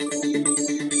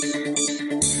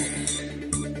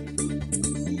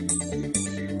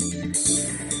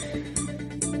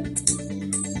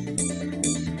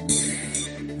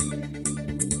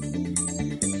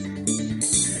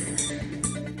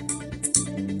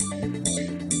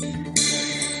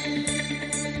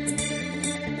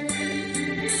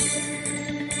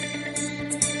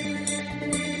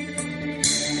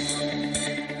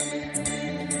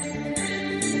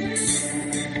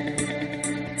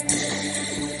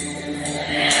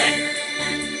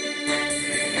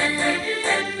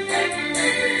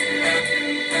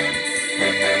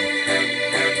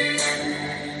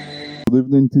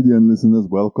evening, TDN listeners.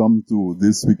 Welcome to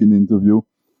This Week in Interview.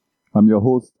 I'm your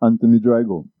host, Anthony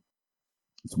Drago.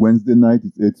 It's Wednesday night.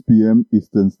 It's 8 p.m.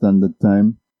 Eastern Standard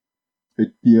Time. 8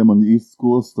 p.m. on the East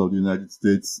Coast of the United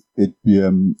States. 8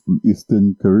 p.m. on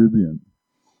Eastern Caribbean.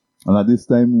 And at this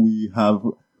time, we have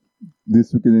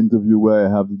This Week in Interview, where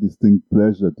I have the distinct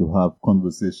pleasure to have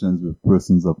conversations with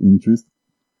persons of interest.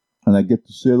 And I get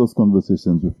to share those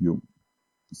conversations with you.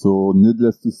 So,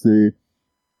 needless to say,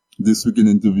 This Week in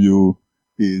Interview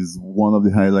is one of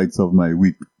the highlights of my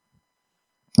week.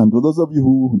 And for those of you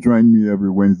who join me every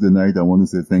Wednesday night, I want to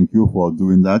say thank you for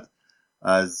doing that.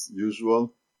 As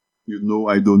usual, you know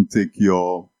I don't take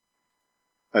it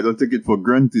for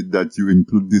granted that you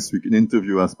include This Week in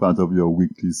Interview as part of your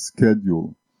weekly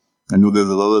schedule. I know there's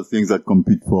a lot of things that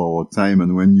compete for our time,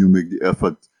 and when you make the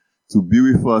effort to be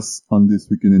with us on This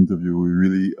Week in Interview, we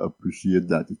really appreciate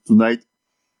that. Tonight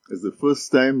is the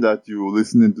first time that you're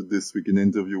listening to This Week in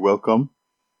Interview. Welcome.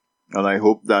 And I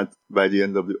hope that by the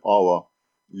end of the hour,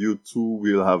 you too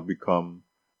will have become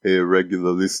a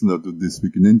regular listener to This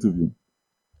Week in Interview.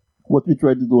 What we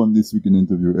try to do on This Week in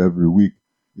Interview every week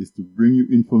is to bring you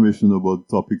information about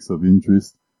topics of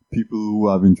interest, people who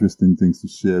have interesting things to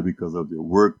share because of their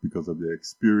work, because of their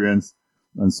experience,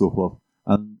 and so forth.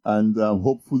 And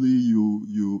hopefully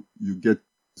you get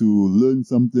to learn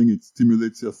something. It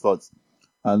stimulates your thoughts.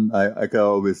 And I can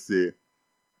always say,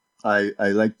 I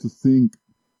like to think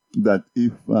that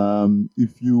if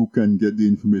you can get the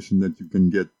information that you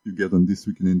get on This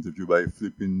Week in Interview by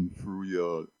flipping through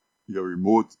your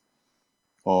remote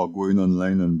or going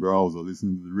online and browse or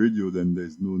listening to the radio, then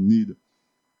there's no need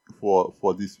for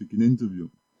This Week in Interview.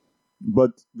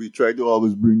 But we try to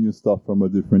always bring you stuff from a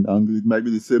different angle. It might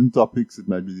be the same topics, it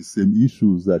might be the same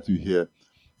issues that you hear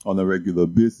on a regular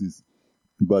basis,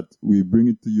 but we bring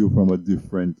it to you from a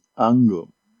different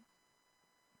angle.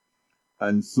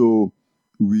 And so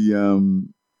we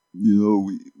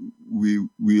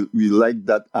like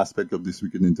that aspect of This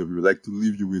Week in Interview. We like to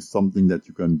leave you with something that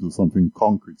you can do, something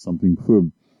concrete, something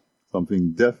firm,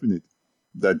 something definite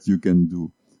that you can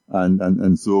do.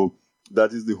 And so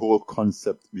that is the whole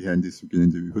concept behind This Week in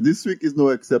Interview. For this week is no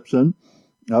exception.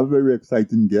 I have a very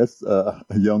exciting guest, a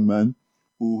young man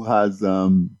who has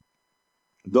done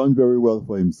very well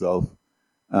for himself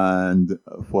and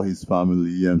for his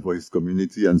family and for his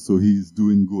community, and so he's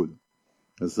doing good.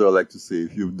 And so I like to say,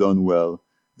 if you've done well,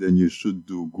 then you should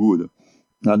do good.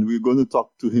 And we're going to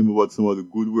talk to him about some of the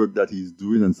good work that he's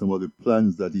doing and some of the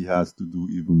plans that he has to do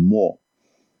even more.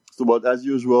 So, but as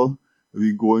usual,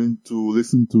 we're going to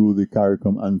listen to the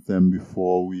CARICOM anthem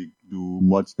before we do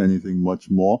anything much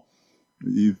more.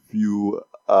 If you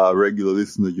are a regular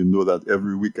listener, you know that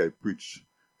every week I preach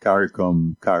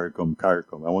CARICOM, CARICOM,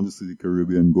 CARICOM. I want to see the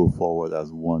Caribbean go forward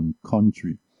as one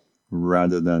country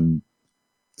rather than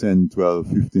 10, 12,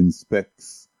 15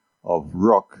 specks of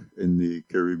rock in the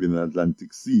Caribbean and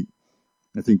Atlantic Sea.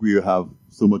 I think we have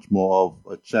so much more of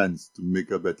a chance to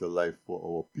make a better life for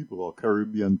our people, our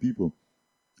Caribbean people,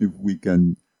 if we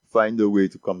can find a way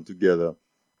to come together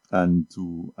and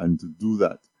to do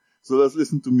that. So let's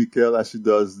listen to Mikel as she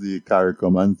does the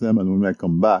CARICOM anthem, and when I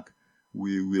come back,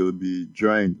 we will be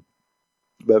joined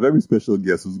by a very special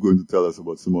guest who's going to tell us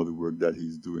about some of the work that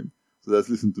he's doing. So let's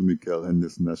listen to Mikel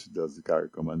Henderson as she does the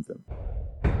CARICOM anthem.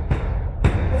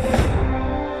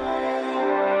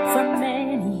 From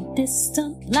many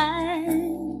distant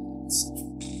lands,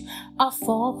 our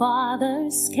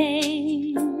forefathers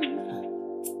came,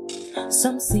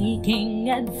 some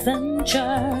seeking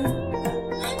adventure,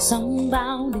 some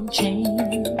bound in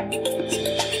chains.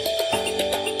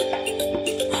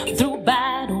 Through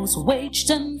battles waged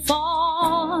and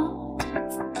fought,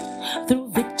 through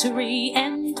victory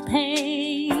and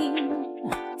pain,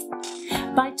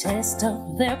 by test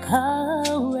of their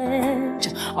courage,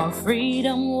 our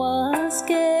freedom was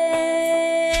gained.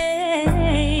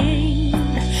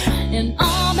 In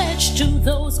homage to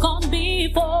those gone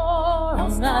before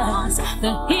us,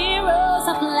 the heroes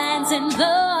of lands in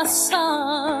the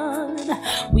sun,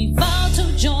 we vow to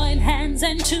join hands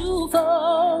and to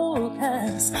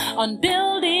focus on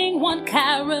building one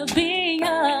Caribbean.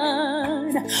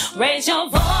 Raise your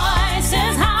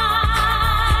voices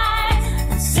high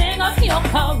and sing of your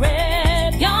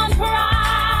Caribbean pride.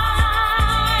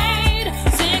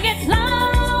 Sing it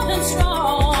loud and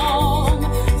strong,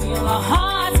 feel our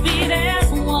hearts beat as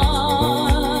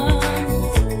one.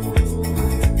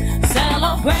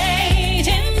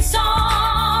 Celebrating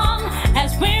song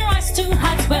as we rise to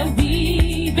heights where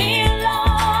we belong.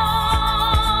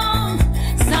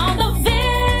 Sound the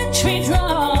victory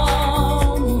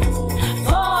drum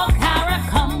for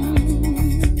CARICOM.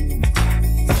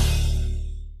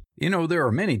 know, there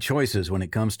are many choices when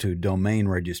it comes to domain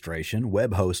registration,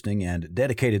 web hosting, and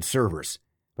dedicated servers.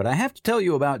 But I have to tell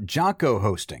you about Jocko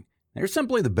Hosting. They're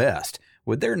simply the best.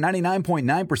 With their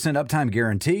 99.9% uptime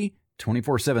guarantee,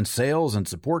 24/7 sales and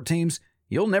support teams,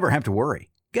 you'll never have to worry.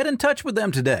 Get in touch with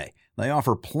them today. They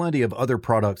offer plenty of other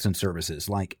products and services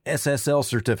like SSL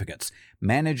certificates,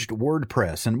 managed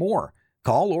WordPress, and more.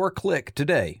 Call or click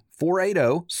today,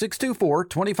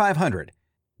 480-624-2500.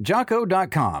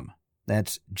 Jocko.com.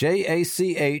 That's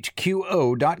JACHQO.com.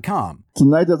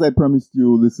 Tonight, as I promised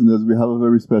you, listeners, we have a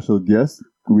very special guest.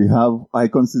 I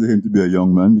consider him to be a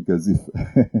young man because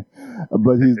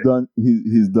but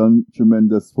he's done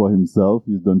tremendous for himself.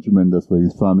 He's done tremendous for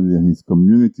his family and his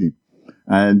community.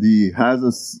 And he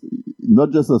has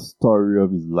not just a story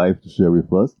of his life to share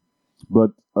with us,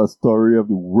 but a story of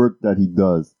the work that he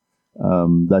does,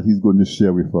 that he's going to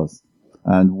share with us.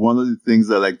 And one of the things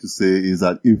I like to say is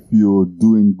that if you're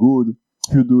doing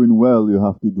well, you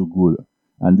have to do good.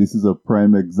 And this is a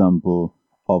prime example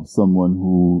of someone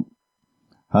who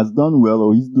has done well,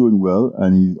 or he's doing well,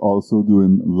 and he's also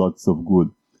doing lots of good.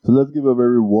 So let's give a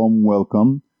very warm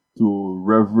welcome to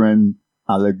Reverend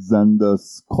Alexander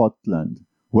Scotland.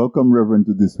 Welcome, Reverend,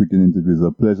 to This Week in Interviews. It's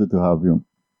a pleasure to have you.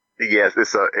 Yes,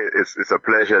 it's a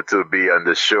pleasure to be on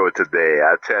the show today.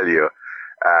 I tell you,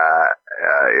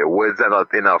 words are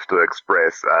not enough to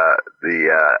express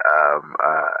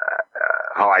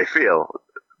how I feel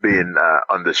being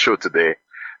on the show today.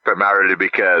 Primarily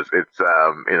because it's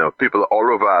people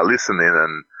all over are listening,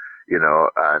 and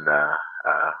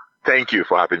thank you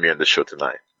for having me on the show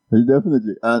tonight.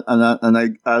 Definitely, and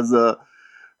I as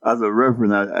a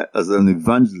reverend, as an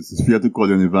evangelist, it's fair to call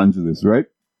you an evangelist, right?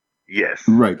 Yes.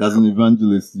 Right. As an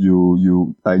evangelist,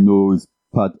 you I know is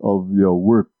part of your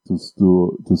work to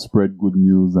spread good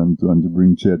news and to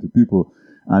bring cheer to people.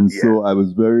 And so I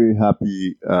was very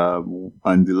happy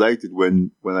and delighted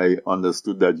when I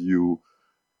understood that you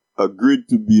agreed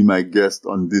to be my guest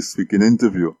on This Week in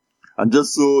Interview. And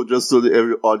just so that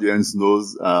every audience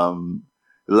knows, the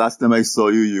last time I saw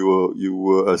you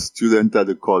were a student at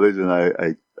the college, and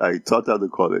I taught at the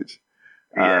college.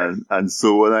 Yes. And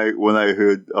so when I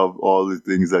heard of all the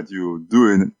things that you were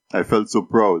doing, I felt so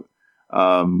proud.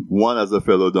 One, as a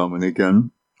fellow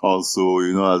Dominican, also,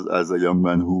 as a young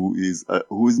man who is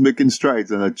making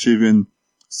strides and achieving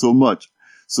so much.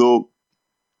 So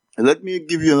let me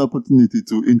give you an opportunity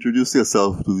to introduce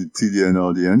yourself to the TDN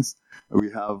audience. We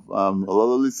have a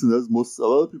lot of listeners, a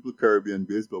lot of people Caribbean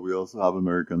based, but we also have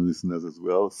American listeners as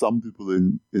well. Some people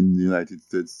in the United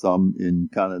States, some in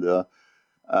Canada,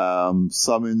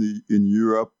 some in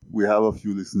Europe. We have a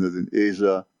few listeners in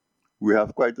Asia. We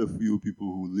have quite a few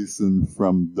people who listen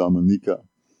from Dominica.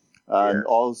 And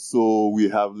also we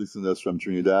have listeners from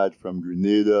Trinidad, from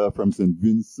Grenada, from St.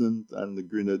 Vincent and the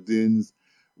Grenadines.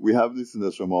 We have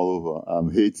listeners from all over,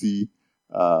 Haiti,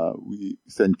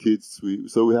 St. Kitts.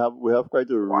 So we have quite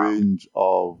a range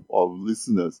of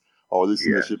listeners. Our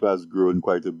listenership has grown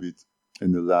quite a bit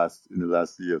in the last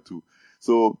year or two.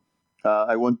 So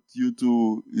I want you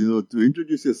to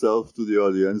introduce yourself to the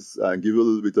audience and give a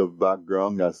little bit of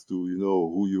background as to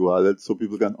who you are, so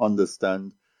people can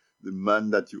understand the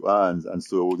man that you are, and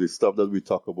so the stuff that we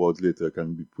talk about later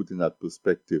can be put in that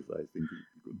perspective. I think.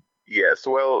 Yes,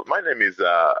 well, my name is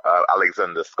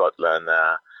Alexander Scotland,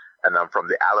 and I'm from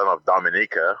the island of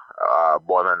Dominica,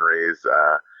 born and raised,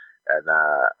 and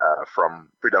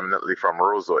predominantly from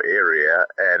Roseau area,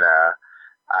 and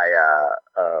I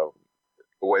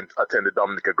attended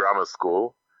Dominica Grammar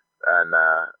School, and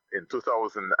in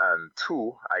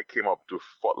 2002 I came up to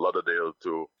Fort Lauderdale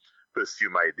to pursue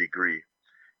my degree,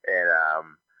 and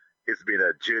it's been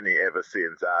a journey ever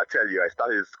since. I tell you, I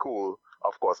started school,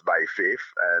 of course, by faith,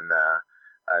 and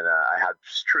I had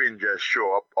strangers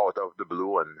show up out of the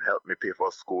blue and help me pay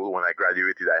for school. When I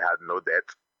graduated, I had no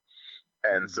debt,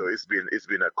 and so it's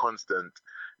been a constant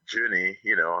journey,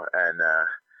 and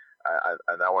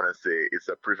I want to say it's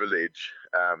a privilege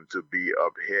to be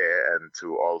up here and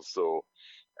to also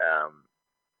and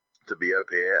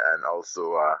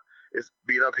also it's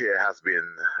being up here has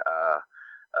been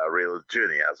a real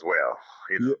journey as well,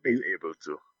 being able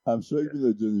to. I'm sure it's been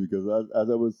a journey because as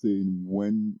I was saying,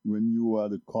 when you were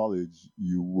at the college,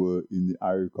 you were in the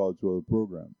agricultural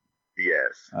program.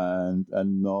 Yes. And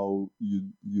now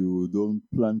you don't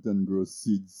plant and grow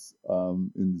seeds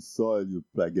in the soil.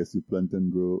 I guess you plant and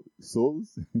grow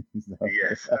souls.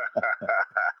 Yes.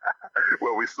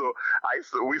 Well, we saw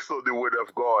the word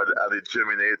of God, and it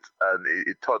germinates, and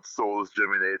it taught souls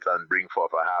germinate and bring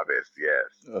forth a harvest.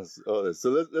 Yes. So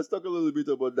let's talk a little bit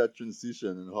about that transition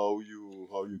and how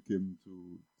you came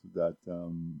to that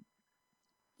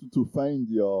to find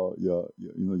your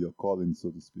your calling,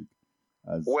 so to speak?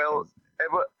 Well,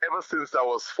 ever since I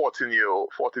was 14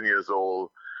 years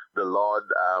old, the Lord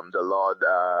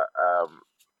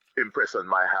impressed on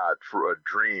my heart through a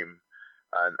dream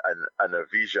and a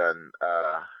vision,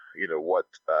 what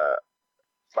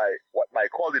my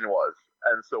calling was.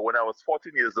 And so when I was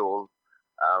 14 years old,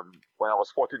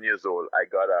 I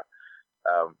got a.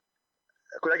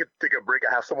 Could I take a break?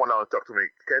 I have someone now to talk to me.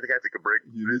 Can I take a break?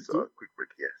 You need to? A quick break,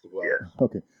 yes. Wow. Yes.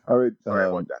 Okay. All right. Sorry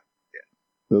about that.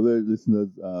 So, there, listeners,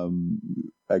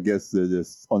 I guess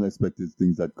there's unexpected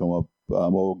things that come up.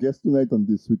 Our guest tonight on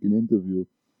This Week in Interview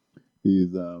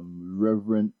is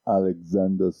Reverend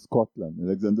Alexander Scotland.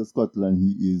 Alexander Scotland,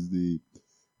 he is the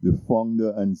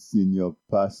founder and senior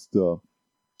pastor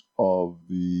of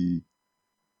the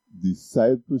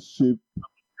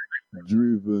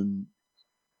discipleship-driven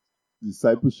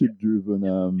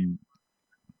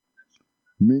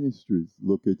ministries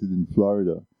located in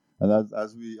Florida. And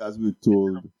as we were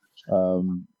told,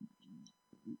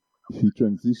 he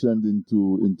transitioned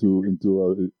into an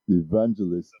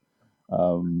evangelist,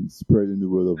 spreading the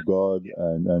word of God,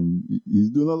 and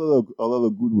he's doing a lot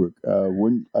of good work.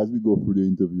 As we go through the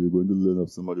interview, you're going to learn of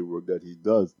some of the work that he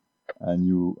does,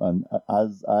 and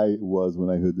as I was when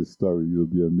I heard the story, you'll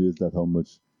be amazed at how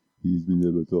much he's been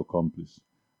able to accomplish.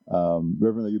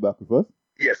 Reverend, are you back with us?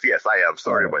 Yes, I am.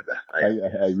 Sorry about that.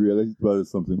 I realized it was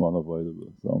something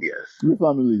unavoidable. So yes, we're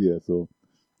family here, so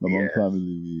among Yes.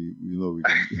 family, we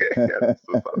can. I'm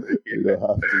so sorry. We don't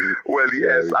have to. Well,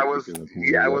 yes, we I can- was. we can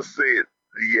Yeah, I was saying.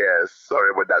 Yes,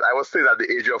 sorry about that. I was saying at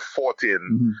the age of 14,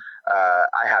 Mhm.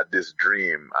 I had this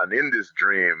dream, and in this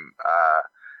dream,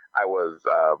 I was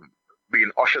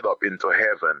being ushered up into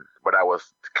heaven, but I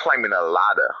was climbing a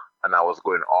ladder, and I was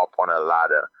going up on a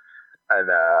ladder. And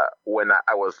when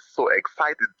I was so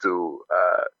excited to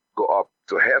go up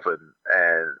to heaven,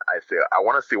 and I said, I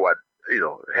want to see what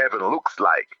heaven looks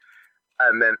like.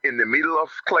 And then in the middle of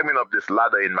climbing up this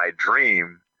ladder in my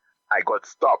dream, I got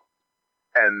stopped,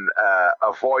 and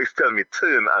a voice told me,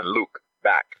 turn and look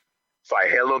back. So I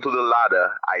held onto the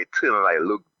ladder, I turned and I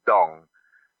looked down,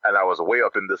 and I was way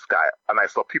up in the sky, and I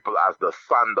saw people as the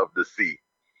sand of the sea.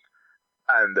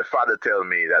 And the Father told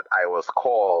me that I was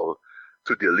called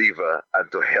to deliver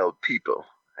and to help people,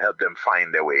 help them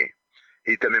find their way.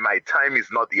 He told me, my time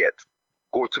is not yet.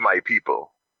 Go to my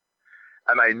people.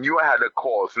 And I knew I had a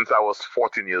call since I was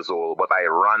 14 years old, but I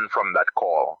ran from that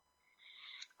call.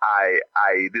 I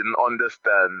didn't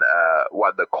understand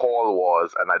what the call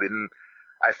was, and I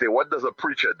say, what does a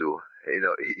preacher do? He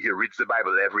reads the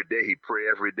Bible every day, he prays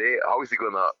every day. How is he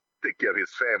going to take care of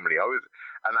his family?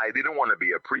 And I didn't want to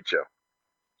be a preacher.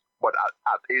 But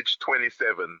at age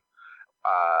 27,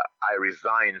 I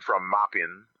resigned from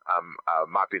Mapping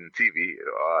TV,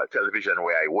 television,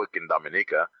 where I work in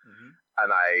Dominica. Mm-hmm.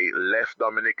 And I left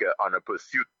Dominica on a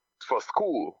pursuit for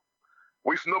school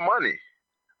with no money.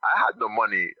 I had no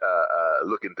money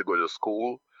looking to go to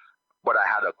school, but I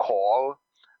had a call,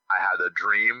 I had a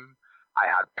dream, I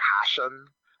had passion,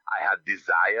 I had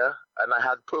desire, and I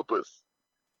had purpose.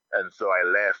 And so I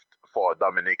left for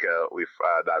Dominica with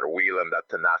that will and that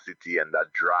tenacity and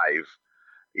that drive,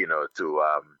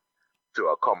 to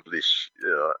accomplish.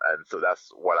 And so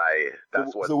that's what.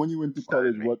 So when you went to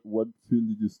college, started me. what field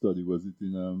did you study? Was it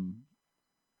in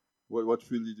what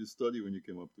field did you study when you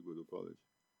came up to go to college?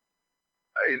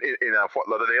 In Fort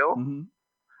Lauderdale. Mm-hmm.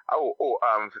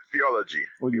 Theology.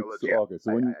 Theology. Okay,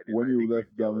 so when I did you my degree left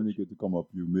in theology. Dominica to come up,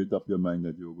 you made up your mind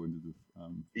that you were going to do.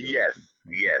 Yes,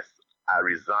 theology. yes. I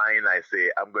resign. I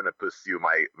say I'm going to pursue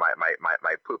my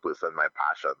purpose and my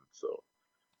passion. So,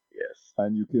 yes.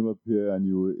 And you came up here and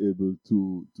you were able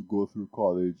to go through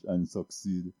college and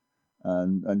succeed,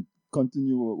 and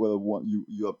continue. Well,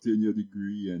 you obtained your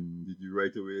degree, and did you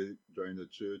right away join the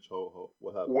church?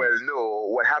 What happened? Well, no.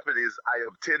 What happened is I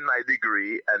obtained my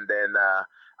degree, and then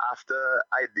after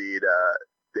I did,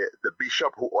 the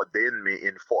bishop who ordained me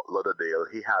in Fort Lauderdale,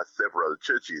 he has several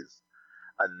churches,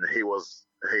 and he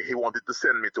wanted to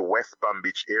send me to West Palm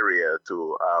Beach area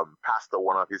to pastor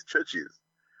one of his churches.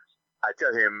 I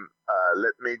tell him,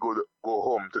 let me go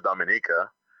home to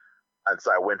Dominica. And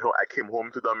so I went home. I came home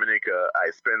to Dominica.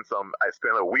 I spent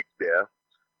a week there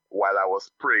while I was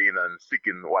praying and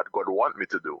seeking what God wanted me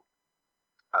to do.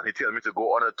 And he told me to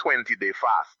go on a 20-day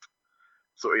fast.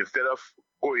 So instead of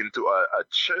going to a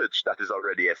church that is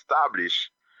already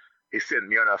established, he sent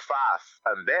me on a fast.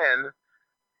 And then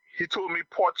he told me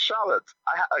Port Charlotte.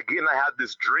 I had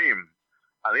this dream.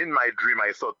 And in my dream,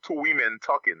 I saw two women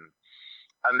talking.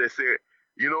 And they say,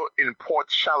 in Port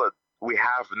Charlotte, we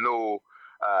have no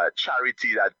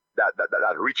charity that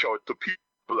reach out to people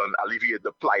and alleviate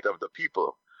the plight of the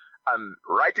people. And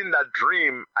right in that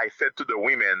dream, I said to the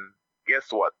women,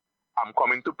 guess what? I'm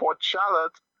coming to Port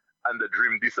Charlotte. And the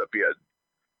dream disappeared.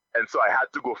 And so I had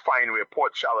to go find where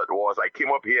Port Charlotte was. I came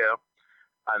up here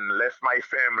and left my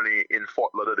family in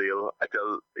Fort Lauderdale,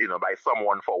 by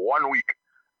someone for 1 week.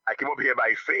 I came up here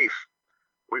by faith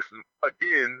with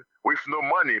no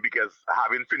money, because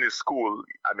having finished school,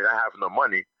 I have no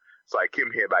money. So I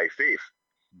came here by faith.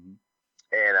 Mhm.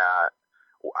 And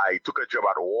I took a job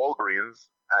at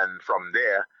Walgreens, and from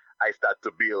there I start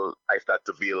to build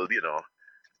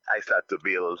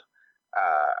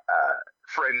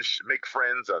friends, make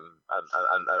friends,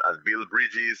 and build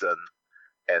bridges, and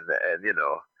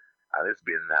it's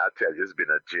been, I tell you, it's been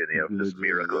a journey of just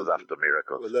miracles after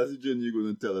miracles. Well, that's the journey you're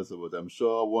going to tell us about. I'm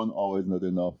sure 1 hour is not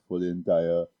enough for the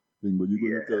entire thing, but you're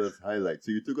going to tell us highlights.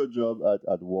 So you took a job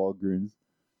at Walgreens,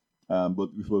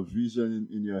 but with a vision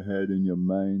in your head, in your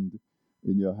mind,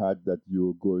 in your heart, that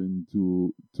you're going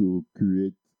to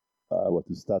create,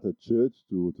 to start a church,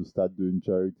 to start doing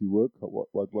charity work. What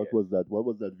was that? What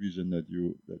was that vision that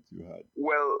you had?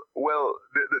 Well,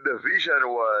 the vision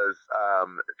was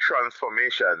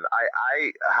transformation.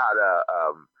 I had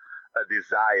a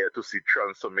desire to see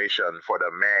transformation for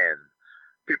the man,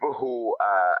 people who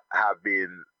have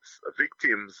been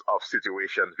victims of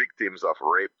situations, victims of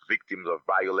rape, victims of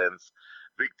violence,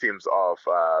 victims of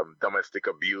domestic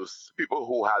abuse, people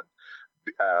who have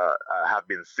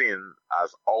been seen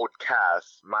as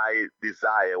outcasts. My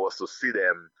desire was to see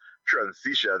them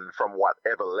transition from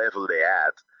whatever level they're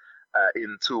at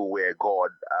into where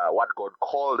what God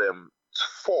called them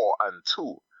for and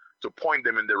to point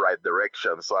them in the right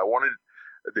direction. So I wanted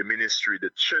the ministry, the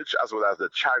church, as well as the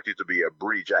charity to be a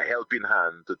bridge, a helping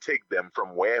hand to take them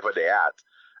from wherever they're at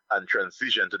and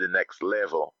transition to the next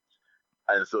level.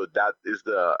 And so that is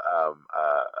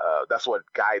that's what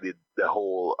guided the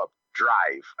whole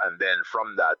drive. And then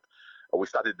from that, we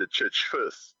started the church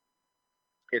first.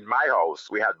 In my house,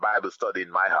 we had Bible study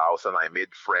in my house, and I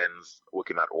made friends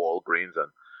working at Walgreens.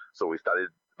 And so we started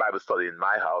Bible study in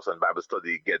my house, and Bible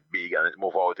study get big, and it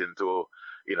moved out into,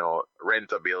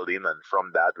 rent a building. And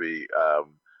from that, we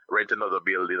rent another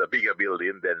building, a bigger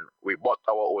building. Then we bought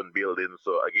our own building.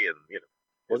 So again,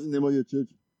 What's the name of your church?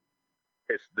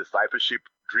 It's Discipleship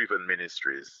Driven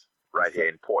Ministries, right here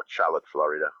in Port Charlotte,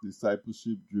 Florida.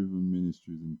 Discipleship Driven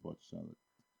Ministries in Port Charlotte.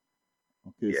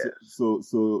 Okay, Yes.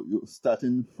 so you're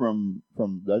starting from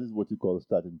that is what you call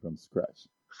starting from scratch.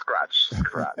 Scratch,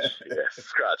 yes,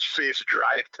 scratch. Faith,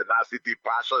 drive, tenacity,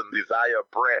 passion, desire,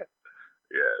 prayer.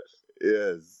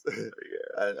 Yes.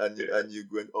 And you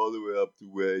went all the way up to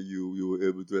where you were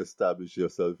able to establish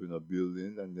yourself in a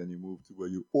building, and then you moved to where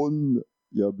you owned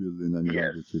your building and you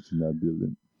have a church in that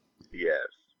building. Yes.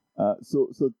 So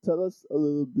tell us a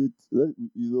little bit.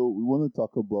 We want to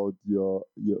talk about your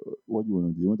what you want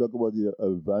to do. You want to talk about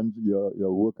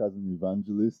your work as an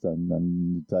evangelist, and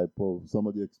the type of some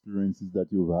of the experiences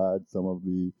that you've had, some of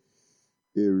the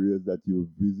areas that you've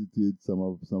visited, some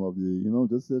of the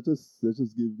let's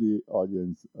just give the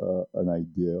audience an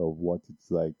idea of what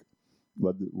it's like,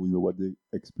 what the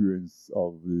experience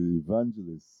of the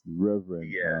evangelist, the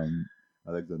Reverend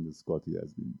Alexander Scotty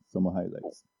has been. Some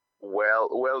highlights.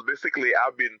 Well, basically,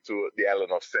 I've been to the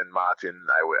island of St. Martin.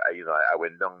 I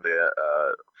went down there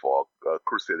for a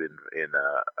crusade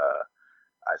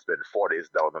I spent 4 days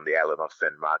down on the island of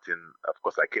St. Martin. Of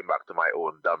course, I came back to my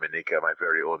own Dominica, my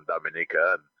very own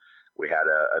Dominica, and we had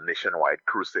a nationwide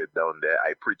crusade down there.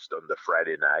 I preached on the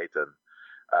Friday night, and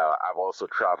I've also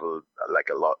traveled like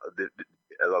a lot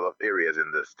of areas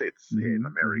in the States, here in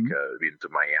America. Been to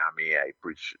Miami. I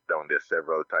preached down there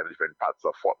several times, different parts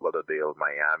of Fort Lauderdale,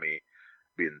 Miami.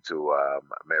 Been to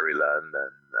Maryland,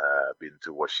 and been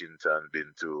to Washington.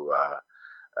 Been to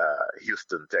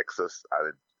Houston, Texas.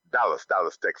 Dallas,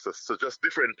 Texas. So just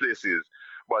different places.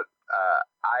 But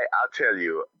I'll tell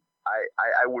you,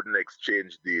 I wouldn't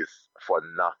exchange this for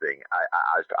nothing.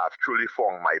 I've truly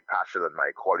found my passion and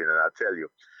my calling, and I'll tell you,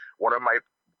 one of my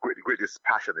greatest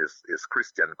passion is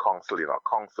Christian counseling or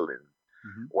counseling.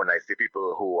 When I see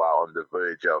people who are on the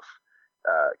verge of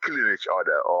killing each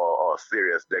other or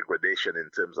serious degradation in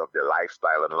terms of their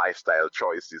lifestyle and lifestyle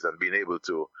choices, and being able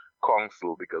to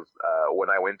counsel, because when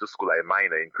I went to school, I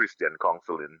minored in Christian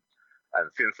counseling, and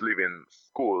since leaving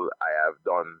school, I have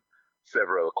done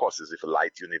several courses with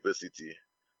Light University,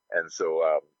 and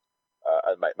so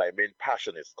and my main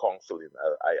passion is counseling.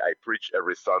 I preach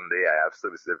every Sunday. I have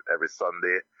services every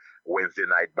Sunday. Wednesday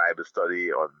night Bible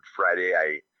study. On Friday,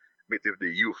 I meet with the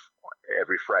youth.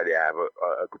 Every Friday, I have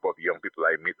a group of young people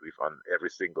I meet with on every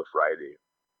single Friday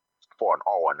for an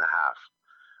hour and a half.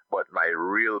 But my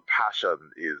real passion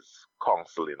is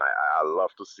counseling. I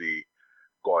love to see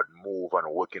God move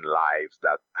and work in lives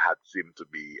that had seemed to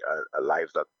be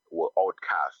lives that were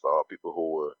outcast, or people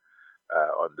who were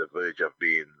on the verge of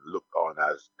being looked on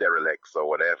as derelicts or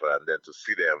whatever, and then to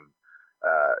see them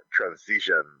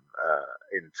transition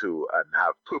into and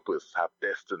have purpose, have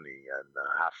destiny, and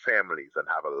have families and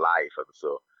have a life. And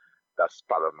so that's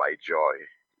part of my joy,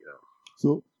 you know.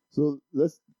 So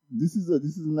this is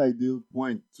an ideal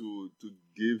point to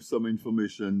give some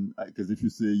information, because if you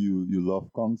say you love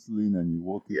counseling and you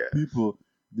work with Yes. people,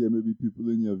 there may be people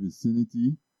in your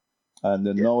vicinity, and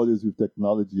then Yes. nowadays with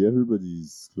technology,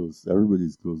 everybody's close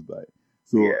by.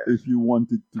 So Yes. if you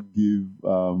wanted to give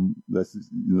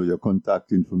your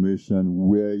contact information,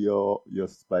 where your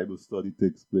Bible study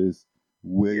takes place,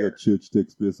 where your Yes. church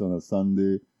takes place on a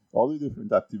Sunday, all the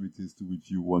different activities to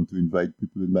which you want to invite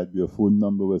people. It might be a phone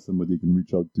number where somebody can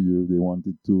reach out to you if they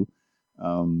wanted to.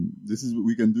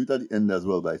 We can do it at the end as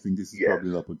well, but I think this is Yes. probably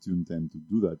an opportune time to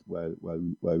do that while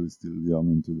we're still young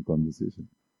into the conversation.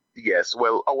 Yes,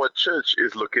 well, our church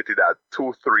is located at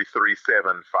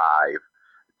 23375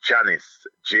 Janice,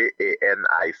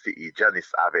 Janice,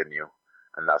 Janice Avenue,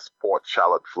 and that's Port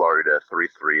Charlotte, Florida,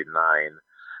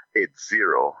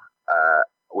 33980.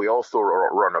 We also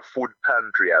run a food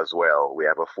pantry as well. We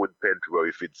have a food pantry where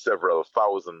we feed several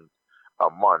thousand a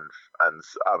month,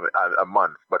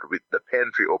 but with the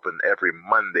pantry open every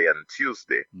Monday and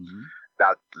Tuesday. Mm-hmm.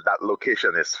 That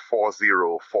location is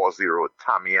 4040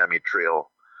 Tamiami Trail.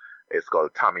 It's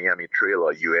called Tamiami Trail,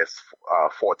 or US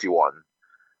 41.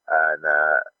 And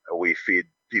we feed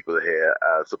people here.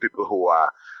 So people who are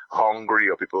hungry,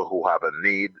 or people who have a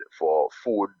need for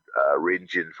food,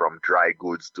 ranging from dry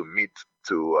goods to meat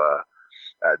to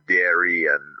dairy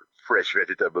and fresh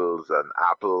vegetables and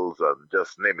apples and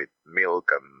just name it,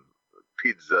 milk and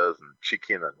pizzas and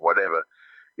chicken and whatever.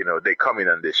 You know, they come in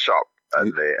and they shop.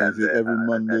 And every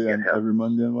Monday and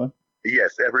what?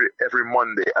 Yes, every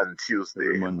Monday and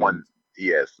Tuesday. Every Monday.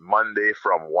 Yes, Monday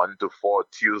from 1 to 4,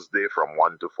 Tuesday from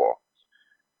 1 to 4.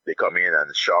 They come in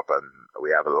and shop, and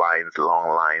we have long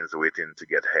lines waiting to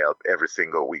get help every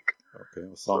single week. Okay,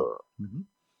 awesome. So, Mm-hmm.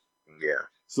 yeah.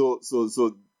 So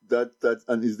that,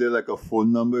 and is there like a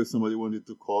phone number if somebody wanted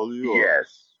to call you? Or?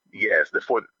 Yes. The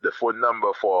phone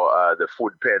number for the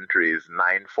food pantry is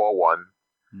 941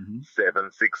 Mm-hmm.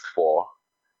 764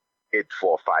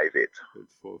 8458.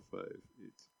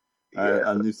 8458. Yes.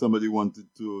 And if somebody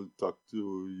wanted to talk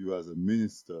to you as a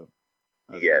minister,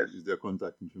 Yes. Is there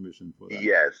contact information for that?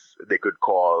 Yes, they could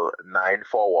call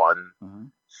 941 Uh-huh.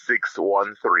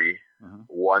 613 Uh-huh.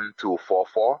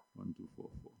 1244.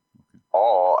 1244. Okay.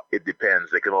 Or it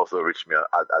depends. They can also reach me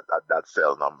at that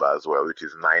cell number as well, which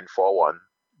is 941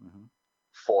 Uh-huh.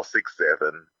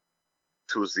 467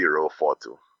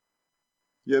 2042.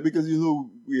 Yeah, because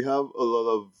we have a lot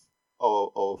of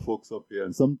our folks up here,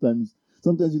 and sometimes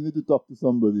you need to talk to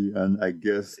somebody, and I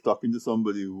guess talking to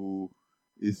somebody who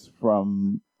is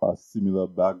from a similar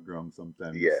background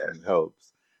sometimes Yes.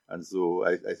 helps. And so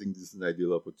I think this is an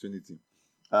ideal opportunity.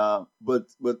 But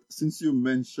since you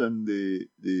mentioned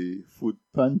the food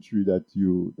pantry that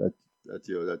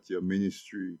your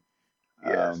ministry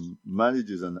Yes.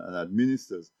 manages and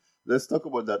administers, let's talk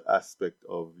about that aspect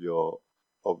of your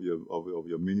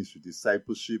ministry,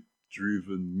 discipleship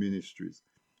driven ministries.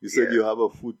 You said Yes. you have a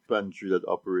food pantry that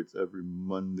operates every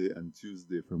Monday and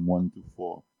Tuesday from 1 to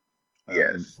 4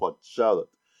 Yes. in Fort Charlotte.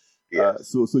 Yes.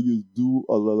 So you do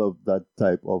a lot of that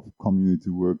type of community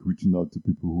work, reaching out to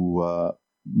people who are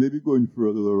maybe going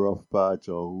through a little rough patch,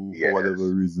 or who, Yes. for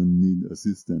whatever reason, need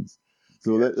assistance.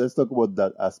 So Yes. let's talk about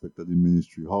that aspect of the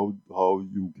ministry, how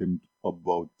you came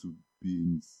about to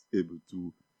being able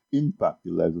to impact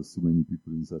the lives of so many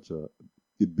people in such a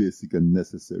basic and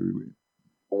necessary way.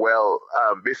 Well,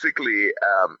 basically,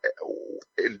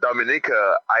 in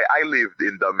Dominica, I lived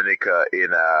in Dominica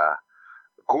in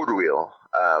Goodwill.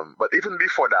 But even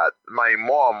before that, my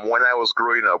mom, when I was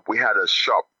growing up, we had a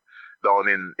shop down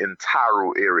in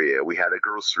Taro area. We had a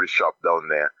grocery shop down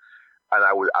there. And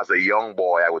I would, as a young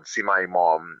boy, I would see my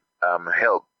mom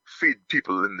help feed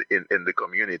people in the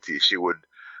community. She would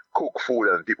cook food,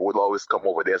 and people would always come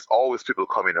over. There's always people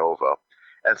coming over.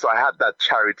 And so I had that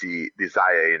charity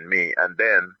desire in me. And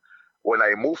then when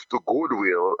I moved to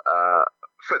Goodwill,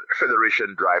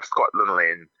 Federation Drive, Scotland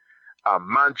Lane,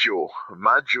 Majo,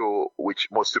 which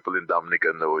most people in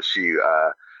Dominica know, she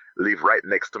lived right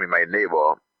next to me, my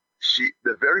neighbor.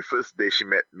 The very first day she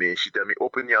met me, she told me,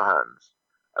 "Open your hands."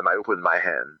 And I opened my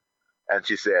hand. And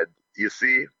she said, "You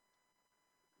see,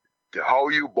 how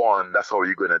you born, that's how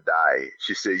you're going to die."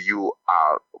 She said, "You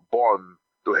are born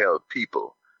to help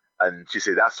people." And she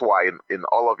said, "That's why in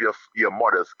all of your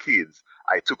mother's kids,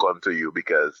 I took onto you,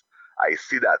 because I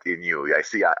see that in you. I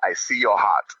see your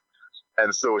heart.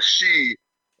 And so she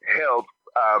helped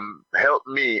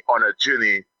me on a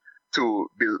journey to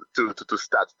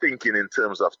start thinking in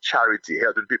terms of charity,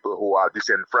 helping people who are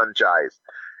disenfranchised.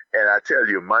 And I tell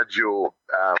you, Majo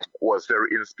was very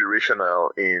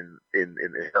inspirational in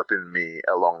helping me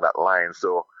along that line.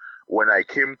 So when I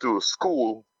came to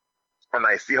school and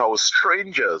I see how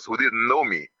strangers who didn't know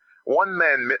me, one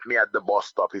man met me at the bus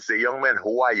stop. He said, "Young man,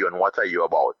 who are you and what are you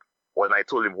about?" When I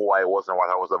told him who I was and what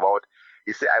I was about,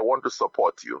 he said, "I want to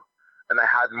support you." And I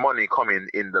had money coming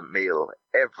in the mail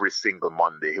every single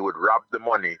Monday. He would wrap the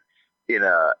money in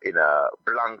a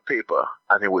blank paper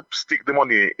and he would stick the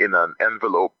money in an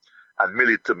envelope and mail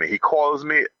it to me. He calls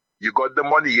me, "You got the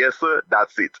money?" "Yes, sir."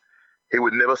 That's it. He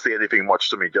would never say anything much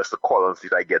to me, just to call and see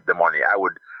if I get the money. I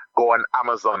would go on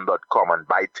Amazon.com and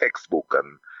buy textbook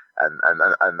and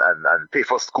pay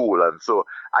for school. And so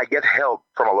I get help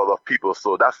from a lot of people.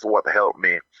 So that's what helped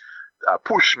me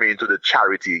push me into the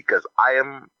charity, because I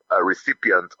am a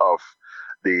recipient of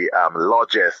the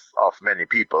largesse of many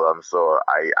people. And so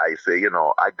I say,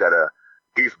 I gotta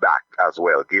give back as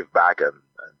well, give back and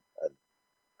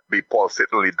be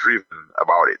positively driven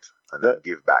about it and then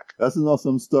give back. That's an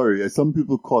awesome story. Some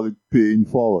people call it paying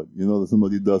forward.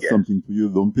 Somebody does something for you,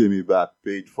 don't pay me back,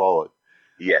 pay it forward.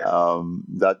 Yeah.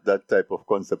 That type of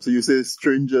concept. So you say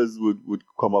strangers would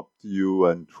come up to you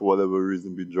and for whatever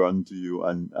reason be drawn to you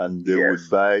and they would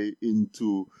buy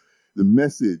into the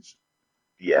message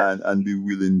and be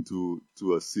willing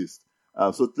to assist.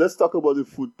 So let's talk about the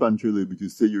food pantry a little bit. You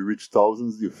say you reach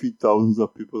thousands, you feed thousands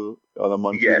of people on a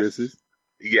monthly basis?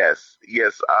 Yes.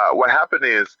 What happened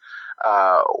is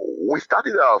we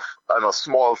started off on a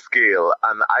small scale,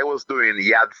 and I was doing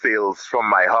yard sales from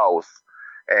my house.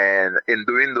 And in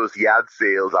doing those yard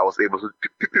sales, I was able to,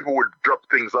 people would drop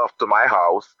things off to my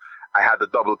house. I had a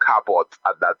double carport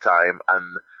at that time,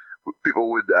 and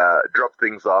people would drop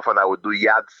things off, and I would do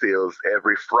yard sales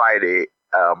every Friday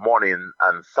morning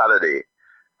and Saturday.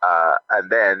 And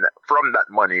then from that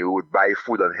money, we would buy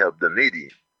food and help the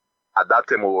needy. At that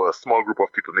time, we were a small group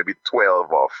of people, maybe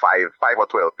 12 or 5 or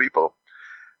 12 people.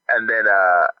 And then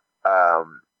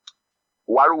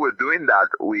while we were doing that,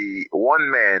 one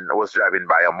man was driving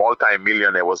by, a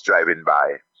multi-millionaire was driving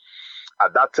by.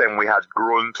 At that time, we had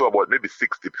grown to about maybe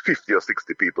 50 or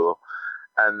 60 people.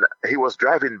 And he was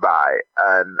driving by,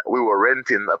 and we were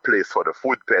renting a place for the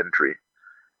food pantry.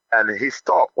 And he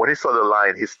stopped. When he saw the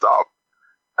line, he stopped.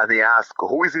 And he asked,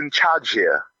 "Who is in charge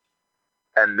here?"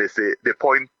 And they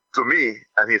point to me,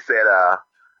 and he said,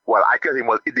 well, I told him,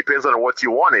 "Well, it depends on what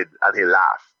you wanted." And he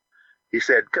laughed. He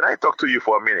said, "Can I talk to you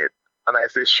for a minute?" And I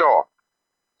said, "Sure."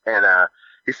 And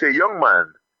he said, "Young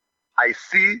man, I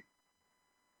see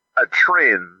a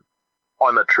train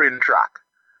on a train track,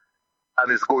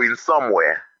 and it's going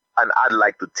somewhere, and I'd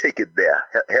like to take it there,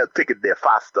 help take it there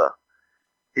faster."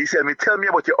 He said, "Tell me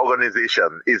about your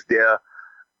organization. Is there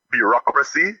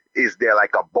bureaucracy? Is there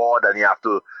like a board and you have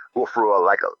to go through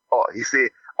he said,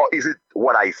 or is it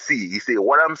what I see?" He said,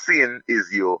 "What I'm seeing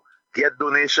is you get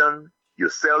donation, you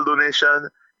sell donation,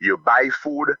 you buy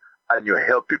food, and you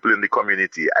help people in the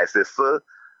community." I said, "Sir,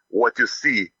 what you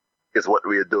see is what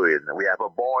we're doing. We have a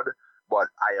board, but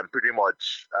I am pretty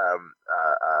much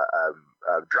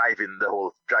driving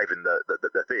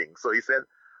the thing." So he said,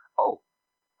 "Oh,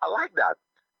 I like that."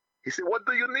 He said, "What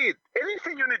do you need?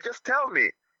 Anything you need, just tell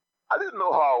me." I didn't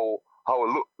know how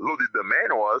loaded the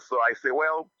man was, so I said,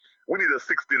 "Well, we need a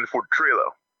 16-foot trailer,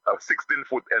 a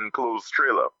 16-foot enclosed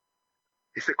trailer."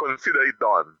 He said, "Consider it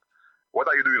done. What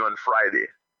are you doing on Friday?"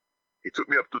 He took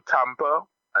me up to Tampa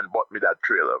and bought me that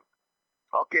trailer.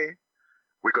 Okay.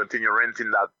 We continue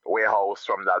renting that warehouse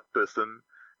from that person.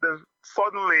 Then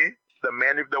suddenly, the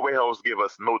man with the warehouse gave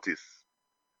us notice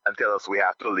and tell us we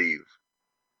have to leave.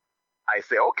 I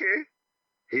say, "Okay."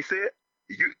 He said,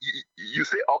 you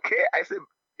say, "Okay." I said,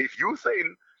 "If you're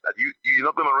saying that you're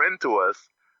not going to rent to us,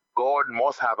 God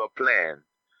must have a plan."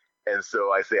 And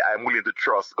so I say, I'm willing to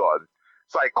trust God.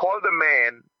 So I called the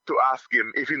man to ask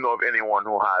him if he know of anyone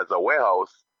who has a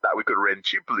warehouse that we could rent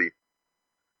cheaply.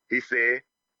 He said,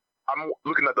 "I'm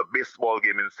looking at a baseball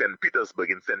game in St.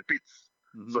 Petersburg, in St. Pete's."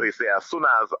 Mm-hmm. So he said, "As soon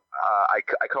as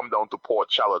I come down to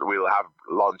Port Charlotte, we'll have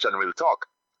lunch and we'll talk."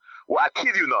 Well, I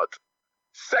kid you not.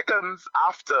 Seconds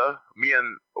after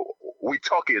we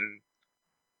talking,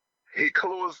 he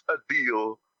closed a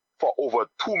deal for over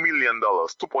 $2 million,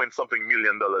 $2-point-something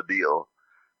million deal.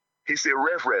 He said,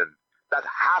 "Reverend, that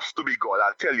has to be God.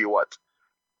 I'll tell you what.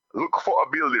 Look for a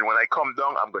building. When I come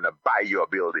down, I'm going to buy you a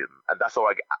building." And that's how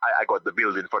I got the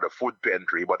building for the food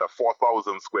pantry, but a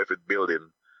 4,000 square feet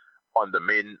building on the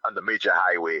major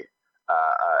highway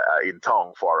in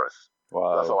Tong Forest.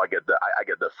 Wow. That's how I get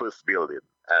the first building.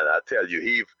 And I tell you,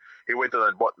 he went on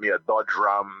and bought me a Dodge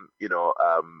Ram,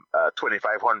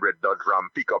 2500 Dodge Ram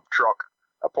pickup truck,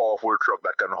 a powerful truck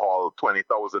that can haul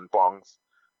 20,000 pounds.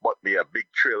 Bought me a big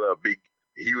trailer,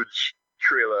 huge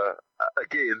trailer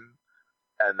again,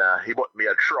 and he bought me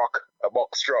a truck, a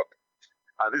box truck,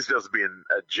 and it's just been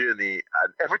a journey.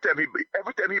 And every time he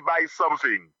buys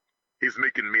something, he's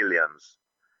making millions.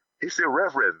 He said,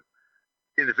 Reverend,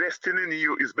 investing in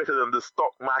you is better than the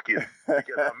stock market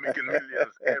because I'm making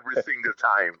millions every single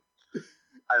time.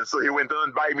 And so he went on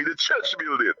and buy me the church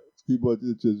building. He bought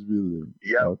the church building.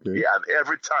 Yeah, Okay. yeah, and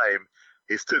every time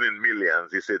he's turning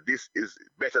millions. He said, this is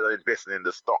better than investing in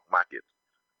the stock market.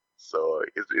 So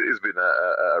it's been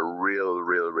a real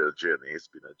journey. It's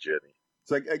been a journey.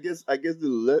 So I guess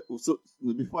so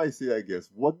before I say I guess,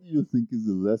 what do you think is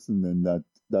the lesson then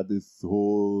that this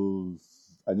whole,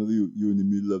 I know you're in the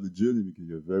middle of the journey because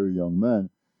you're a very young man.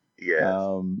 Yes.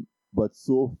 But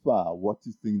so far, what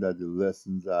do you think that the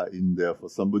lessons are in there for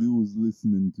somebody who's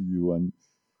listening to you and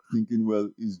thinking, well,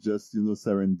 it's just,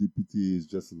 serendipity, it's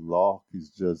just luck, it's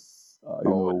just, not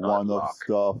one-off luck.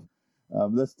 stuff.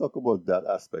 Let's talk about that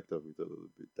aspect of it a little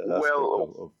bit, that aspect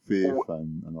of faith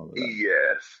and all of that.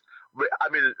 Yes. But I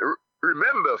mean,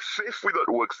 remember, faith without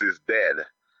works is dead.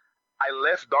 I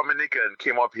left Dominica and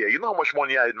came up here. You know how much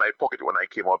money I had in my pocket when I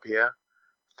came up here?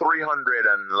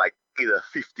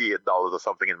 $358 or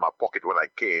something in my pocket when I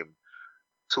came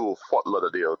to Fort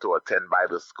Lauderdale to attend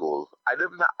Bible school. I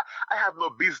have no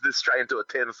business trying to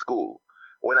attend school.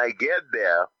 When I get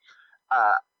there,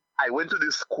 I went to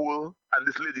this school and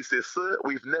this lady says, sir,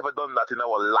 we've never done that in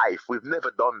our life. We've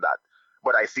never done that.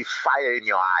 But I see fire in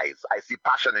your eyes. I see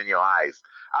passion in your eyes.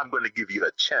 I'm going to give you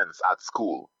a chance at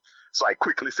school. So I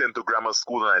quickly sent to grammar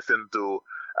school and I sent to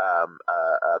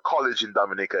college in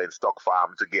Dominica in Stock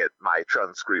Farm to get my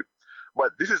transcript.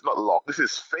 But this is not luck. This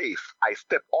is faith. I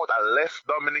stepped out. I left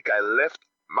Dominica. I left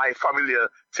my familiar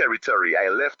territory. I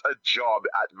left a job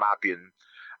at Mappin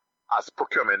as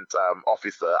procurement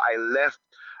officer. I left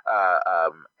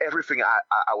everything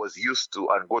I was used to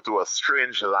and go to a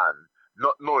strange land,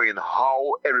 not knowing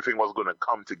how everything was going to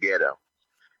come together.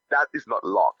 That is not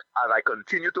luck. And I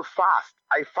continue to fast.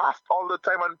 I fast all the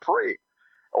time and pray.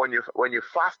 When you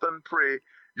fast and pray,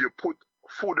 you put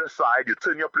food aside, you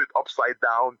turn your plate upside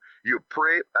down, you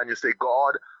pray and you say,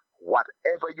 God,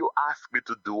 whatever you ask me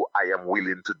to do, I am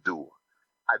willing to do.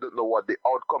 I don't know what the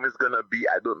outcome is going to be.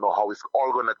 I don't know how it's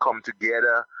all going to come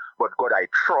together. But God, I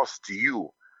trust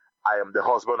you. I am the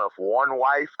husband of one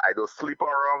wife. I don't sleep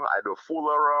around. I don't fool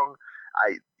around.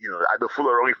 I don't fool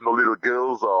around with no little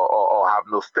girls or have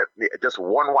no stepney. Just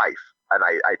one wife. And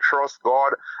I trust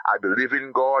God. I believe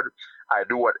in God. I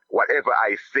do whatever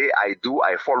I say, I do.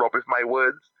 I follow up with my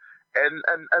words. And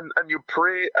you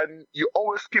pray and you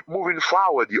always keep moving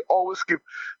forward. You always keep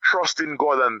trusting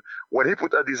God. And when He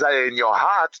put a desire in your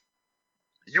heart,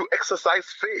 you exercise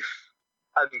faith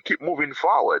and keep moving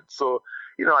forward. So,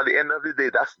 at the end of the day,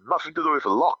 that's nothing to do with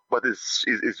luck, but it's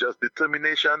just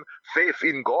determination, faith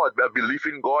in God, belief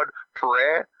in God,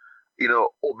 prayer,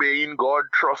 obeying God,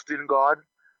 trusting God,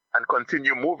 and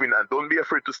continue moving. And don't be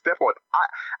afraid to step out.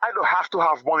 I don't have to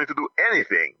have money to do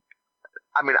anything.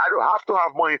 I mean, I don't have to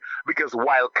have money because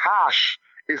while cash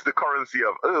is the currency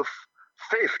of earth,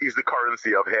 faith is the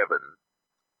currency of heaven.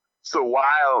 So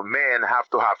while men have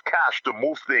to have cash to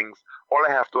move things, all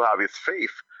I have to have is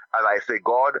faith. And I say,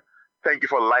 God, thank you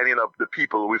for lining up the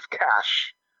people with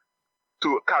cash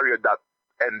to carry out that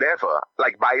endeavor.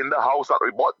 Like buying the house that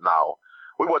we bought now.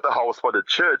 We bought the house for the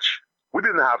church. We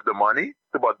didn't have the money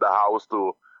to buy the house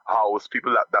to house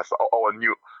people. That's our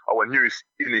newest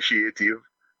initiative.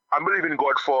 I'm believing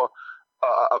God for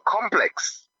a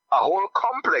whole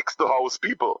complex to house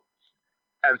people.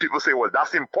 And people say, well,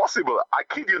 that's impossible. I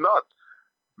kid you not.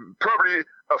 Probably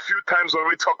a few times when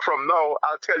we talk from now,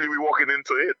 I'll tell you we're walking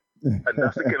into it. And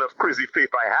that's the kind of crazy faith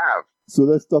I have. So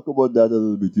let's talk about that a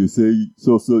little bit. You say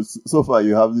so far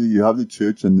you have the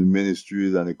church and the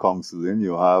ministries and the counseling.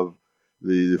 You have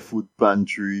the food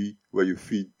pantry where you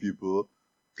feed people.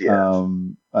 Yes.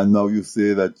 And now you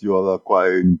say that you are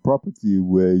acquiring property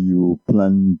where you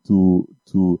plan to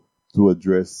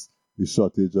address the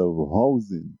shortage of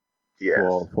housing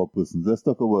for persons. Let's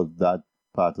talk about that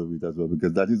part of it as well,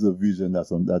 because that is a vision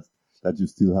that you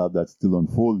still have, that's still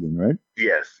unfolding, right?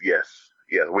 Yes.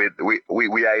 We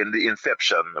are in the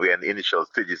inception. We are in the initial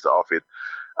stages of it.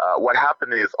 What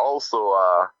happened is also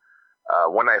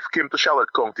when I came to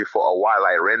Charlotte County for a while,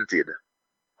 I rented,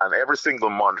 and every single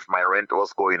month my rent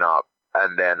was going up.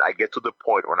 And then I get to the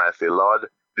point when I say, Lord,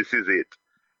 this is it.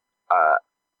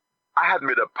 I had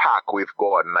made a pact with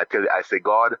God, and I say,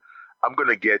 God, I'm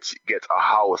gonna get a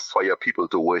house for your people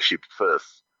to worship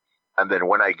first, and then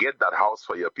when I get that house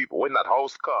for your people, when that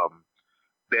house come,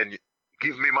 then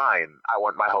give me mine. I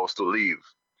want my house to live.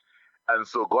 And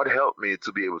so God helped me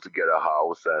to be able to get a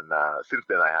house, and since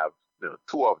then I have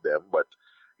two of them. But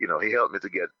He helped me to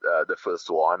get the first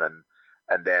one, and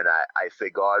then I say,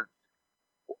 God,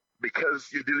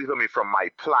 because you deliver me from my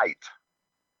plight,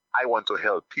 I want to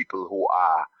help people who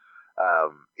are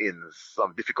in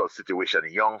some difficult situation,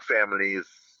 young families,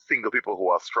 single people who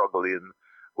are struggling,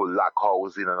 who lack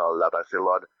housing and all that. I say,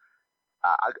 Lord,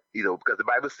 because the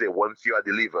Bible says once you are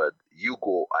delivered, you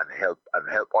go and help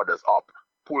others up,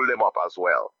 pull them up as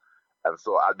well. And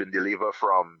so I've been delivered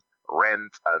from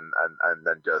rent and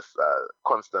then just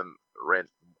constant rent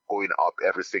going up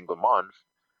every single month.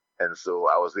 And so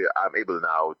I'm able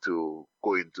now to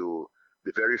go into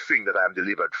the very thing that I'm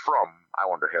delivered from. I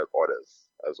want to help others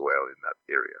as well in that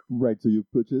area. Right. So you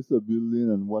purchased a building,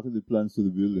 and what are the plans for the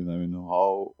building? I mean,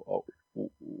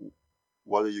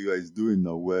 what are you guys doing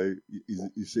now? Where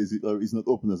is it, or it's not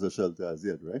open as a shelter as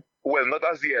yet, right? Well, not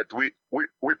as yet. We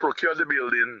procured the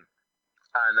building,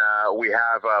 and we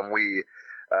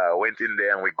went in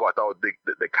there and we got out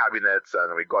the cabinets,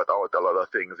 and we got out a lot of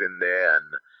things in there,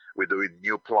 and we're doing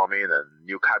new plumbing and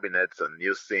new cabinets and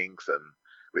new sinks, and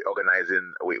we're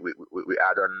organizing. We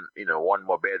add on one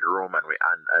more bedroom, and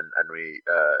we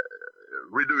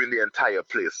redoing the entire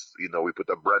place. We put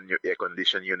a brand new air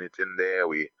conditioning unit in there.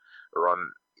 We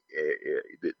run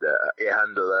the air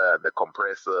handler and the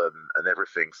compressor and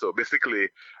everything. So basically,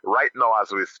 right now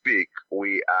as we speak,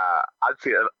 we are, I'd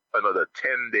say, another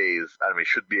 10 days, and we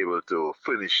should be able to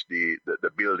finish the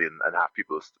building and have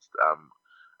people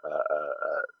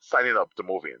signing up to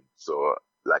move in. So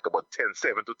like about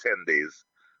 7 to 10 days,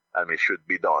 and we should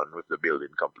be done with the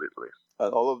building completely.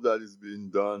 And all of that is being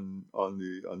done on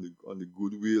the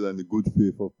goodwill and the good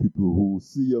faith of people who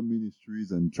see your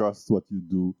ministries and trust what you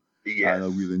do. Yes. And are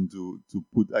willing to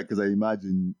put, because I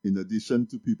imagine in addition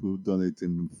to people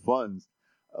donating funds,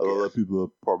 a lot of people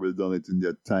have probably donating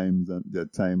their time and their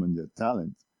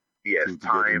talent. Yes, to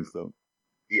time.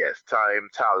 Yes, time,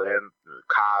 talent,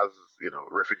 cars,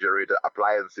 refrigerator,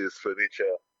 appliances,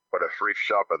 furniture for the thrift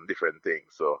shop and different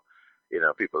things. So,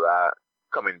 people are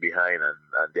coming behind,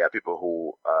 and there are people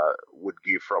who would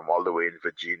give from all the way in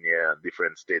Virginia and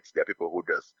different states. There are people who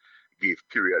just give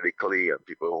periodically, and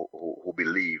people who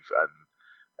believe,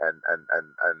 and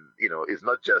it's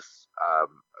not just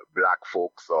black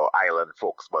folks or island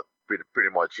folks, but pretty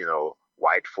much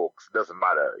white folks. Doesn't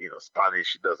matter,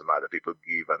 Spanish. It doesn't matter. People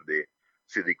give, and they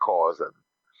see the cause, and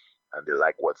they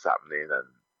like what's happening,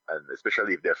 and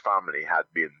especially if their family had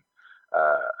been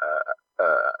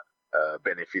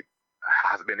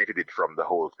has benefited from the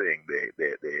whole thing, they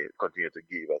continue to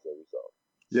give as a result.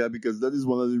 Yeah, because that is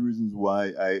one of the reasons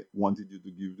why I wanted you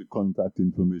to give the contact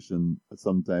information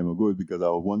some time ago, because I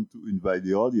want to invite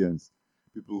the audience,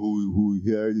 people who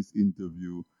hear this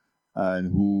interview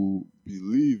and who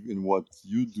believe in what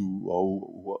you do,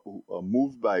 or who are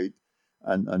moved by it,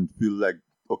 and feel like,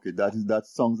 okay, that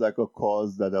sounds like a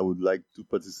cause that I would like to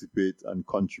participate and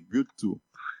contribute to.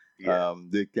 Yeah.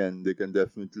 They can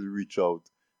definitely reach out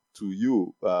to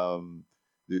you.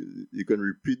 You can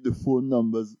repeat the phone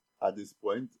numbers at this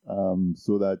point,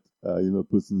 so that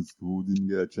persons who didn't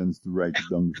get a chance to write it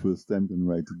down the first time can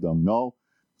write it down now,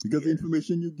 because the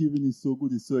information you're giving is so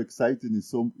good, it's so exciting,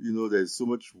 it's so there's so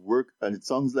much work, and it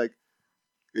sounds like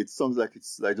it's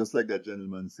like, just like that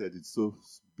gentleman said, it's so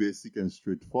basic and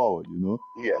straightforward.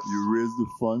 Yes. You raise the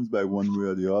funds by one way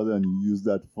or the other, and you use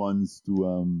that funds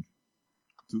to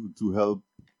help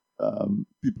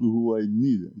people who are in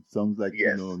need. It sounds like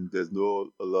there's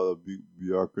a lot of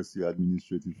bureaucracy,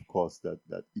 administrative costs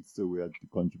that eats away at the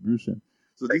contribution.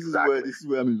 So this is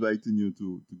where I'm inviting you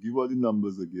to give all the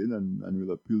numbers again, and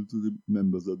we'll appeal to the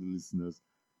members of the listeners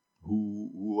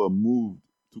who are moved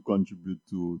to contribute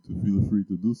to feel free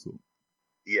to do so.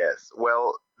 Yes.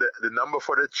 Well, the number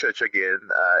for the church again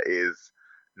is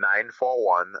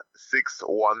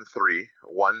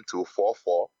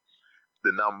 941-613-1244.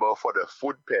 The number for the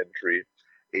food pantry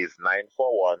is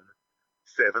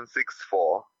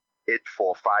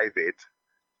 941-764-8458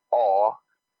 or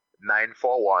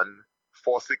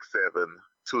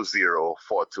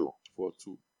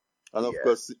 941-467-2042. And of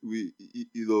course, we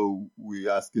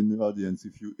asking the audience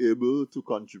if you're able to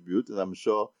contribute, and I'm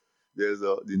sure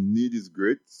the need is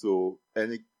great. So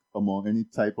any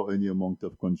type or any amount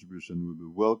of contribution will be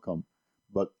welcome.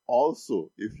 But also,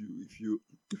 if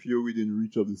you're within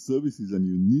reach of the services and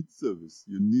you need service,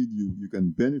 you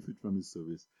can benefit from the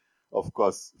service, of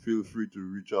course, feel free to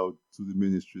reach out to the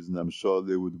ministries, and I'm sure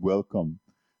they would welcome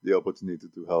the opportunity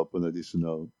to help an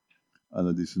additional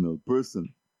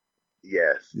person.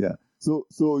 Yes. Yeah. So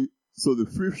the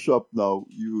thrift shop now,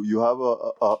 you have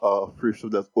a thrift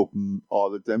shop that's open all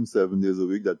the time, 7 days a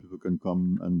week, that people can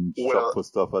come and shop for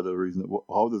stuff at a reasonable.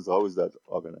 How is that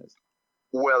organized?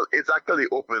 Well, it's actually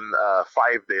open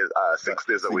 5 days, 6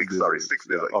 days a week. 6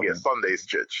 days. Okay. Yeah, Sunday's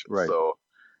church. Right. So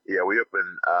yeah, we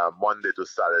open Monday to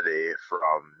Saturday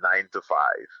from 9 to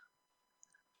 5,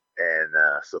 and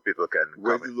so people can.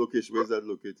 Where's the location? Where's that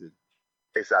located?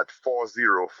 It's at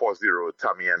 4040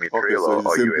 Tamiami Trail, okay, so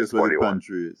or US 41. The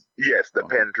pantry is. Yes, the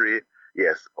pantry.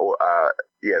 Yes,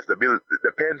 yes. The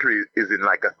pantry is in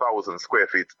like 1,000 square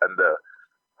feet, and the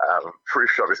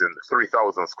thrift shop is in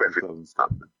 3,000 square feet.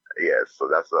 Yes, so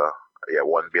that's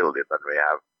one building, and we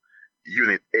have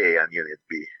Unit A and Unit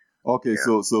B. Okay,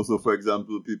 yeah. So for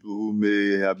example, people who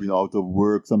may have been out of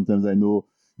work, sometimes I know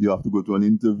you have to go to an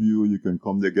interview. You can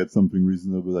come there, get something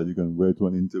reasonable that you can wear to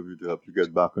an interview to help you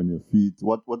get back on your feet.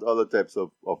 What other types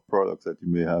of products that you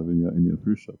may have in your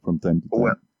thrift shop from time to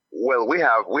time? Well, we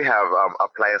have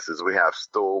appliances. We have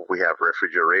stove. We have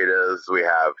refrigerators. We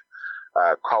have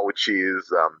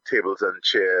couches, tables and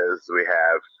chairs. We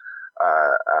have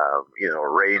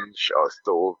range or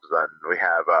stoves, and we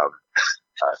have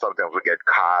sometimes we get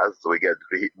cars. We get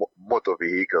motor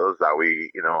vehicles that we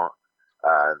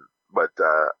but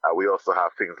we also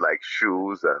have things like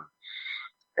shoes and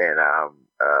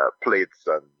plates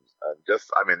and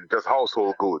just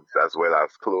household goods, as well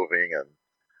as clothing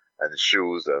and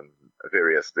shoes and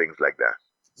various things like that.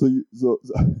 So you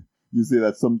say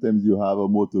that sometimes you have a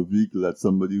motor vehicle that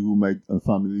a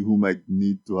family who might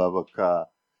need to have a car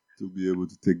to be able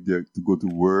to to go to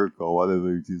work or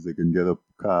whatever it is, they can get a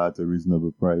car at a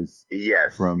reasonable price.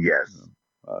 Yes, definitely.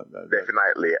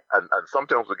 And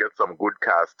sometimes we get some good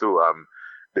cars too.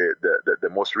 The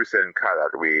most recent car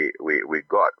that we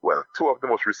got, well, two of the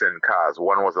most recent cars,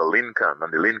 one was a Lincoln,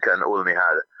 and the Lincoln only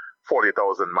had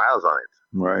 40,000 miles on it.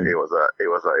 Right. It was a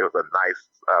nice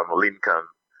Lincoln,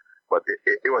 but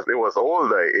it was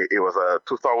older. It was a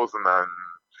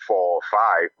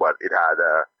 2004-5, but it had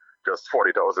just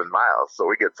 40,000 miles. So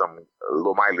we get some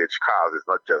low mileage cars. It's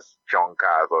not just junk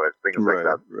cars or things like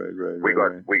that. Right. We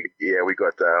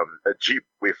got a Jeep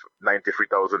with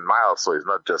 93,000 miles. So it's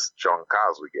not just junk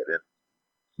cars we get in.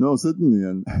 No, certainly,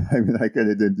 and I mean I can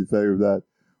identify with that.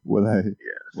 When I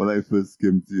first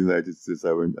came to the United States,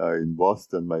 I went in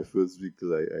Boston. My first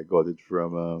vehicle, I got it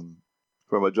from a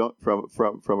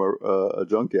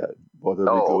junkyard. Bought a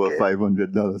vehicle for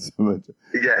 $500 from it.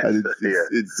 Yes, and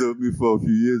it served me for a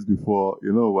few years before,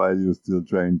 while you're still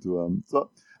trying to. So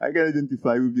I can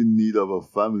identify with the need of a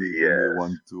family who may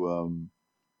want to,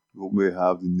 who may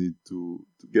have the need to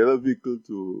get a vehicle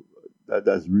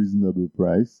that's reasonable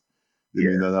price. They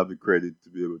may not have the credit to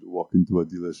be able to walk into a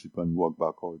dealership and walk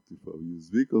back out for a used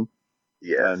vehicle.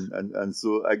 Yes. And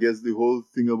so I guess the whole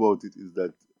thing about it is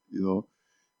that,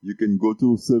 you can go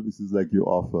to services like you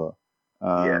offer.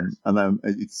 And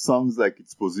it sounds like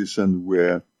it's positioned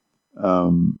where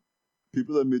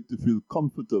people are made to feel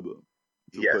comfortable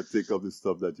to partake of the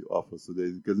stuff that you offer. So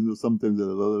because sometimes there's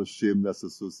a lot of shame that's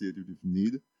associated with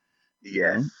need.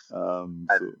 Yes.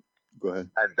 Go ahead.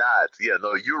 And that,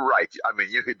 you're right. I mean,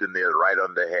 you hit the nail right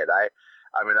on the head. I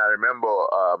remember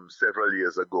several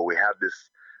years ago, we had this,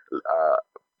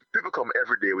 people come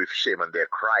every day with shame and they're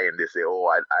crying. They say, oh,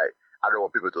 I don't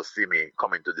want people to see me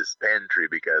come into this pantry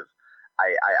because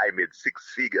I made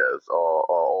six figures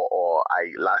or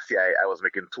last year I was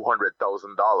making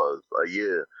 $200,000 a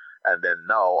year. And then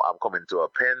now I'm coming to a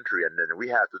pantry, and then we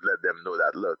have to let them know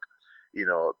that, look,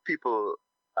 people,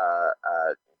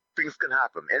 things can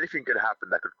happen. Anything can happen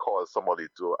that could cause somebody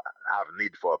to have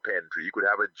need for a pantry. You could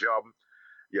have a job,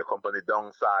 your company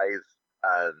downsize,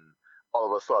 and all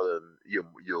of a sudden you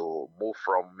move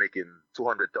from making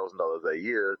 $200,000 a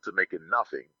year to making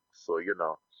nothing. So,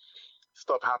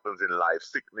 stuff happens in life.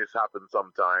 Sickness happens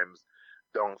sometimes,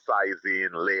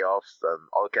 downsizing, layoffs, and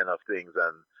all kind of things.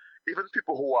 And even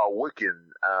people who are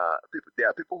working, there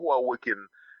are people who are working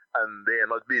and they are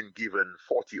not being given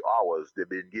 40 hours. They're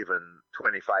being given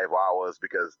 25 hours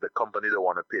because the company don't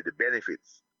want to pay the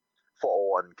benefits,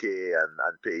 401k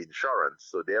and pay insurance.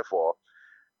 So therefore,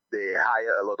 they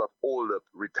hire a lot of older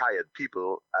retired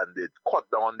people and they cut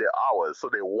down their hours. So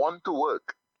they want to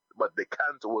work, but they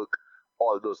can't work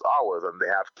all those hours, and they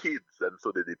have kids, and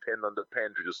so they depend on the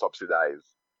pantry to subsidize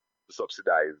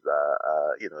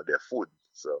their food.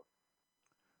 So,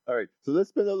 all right. So let's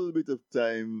spend a little bit of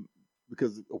time,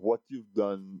 because what you've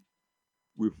done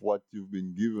with what you've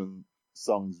been given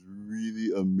sounds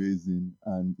really amazing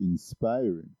and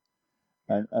inspiring.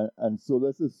 And so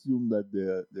let's assume that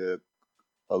there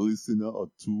a listener or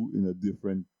two in a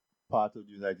different part of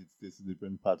the United States, a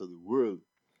different part of the world,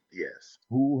 Yes.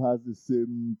 who has the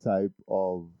same type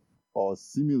of or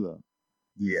similar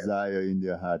Yes. desire in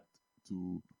their heart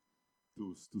to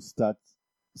start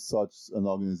such an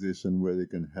organization where they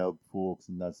can help folks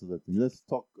and that sort of thing. Let's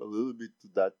talk a little bit to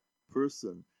that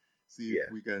person. See Yeah.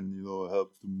 if we can,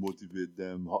 help to motivate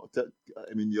them.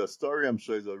 I mean, your story, I'm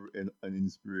sure, is an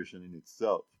inspiration in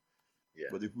itself. Yeah.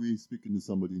 But if we speaking to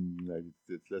somebody in the United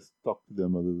States, let's talk to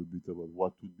them a little bit about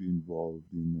what would be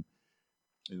involved in,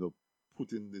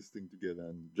 putting this thing together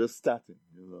and just starting.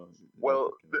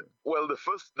 Well, the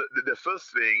first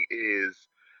thing is,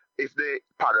 if they're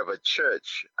part of a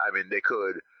church, I mean, they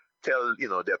could tell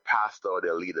their pastor or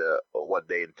their leader what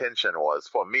their intention was.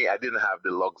 For me, I didn't have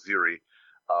the luxury.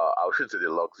 I shouldn't say the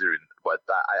luxury, but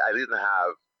I didn't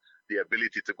have the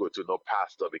ability to go to no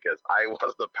pastor because I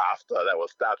was the pastor that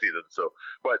was starting. And so,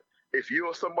 but if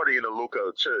you're somebody in a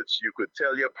local church, you could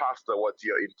tell your pastor what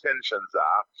your intentions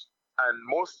are. And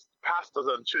most pastors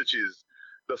and churches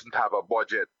doesn't have a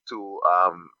budget to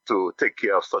take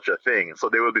care of such a thing. So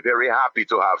they will be very happy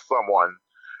to have someone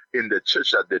in the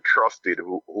church that they trusted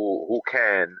who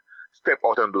can step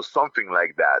out and do something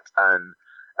like that. And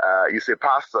you say,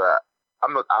 Pastor,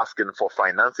 I'm not asking for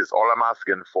finances. All I'm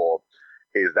asking for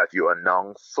is that you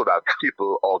announce so that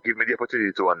people, or give me the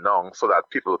opportunity to announce so that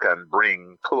people can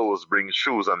bring clothes, bring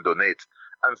shoes and donate,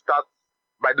 and start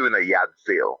by doing a yard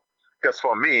sale. Because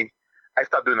for me, I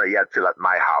started doing a yard sale at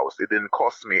my house. It didn't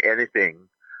cost me anything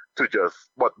to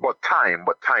just, but time,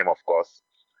 of course,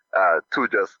 to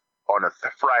just on a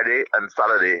Friday and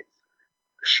Saturday,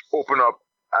 open up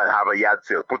and have a yard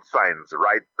sale, put signs,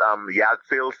 write yard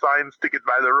sale signs, stick it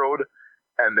by the road,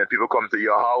 and then people come to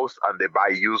your house and they buy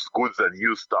used goods and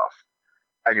used stuff.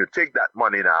 And you take that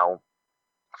money now.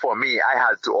 For me, I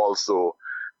had to also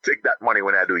take that money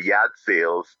when I do yard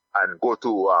sales and go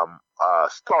to a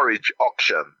storage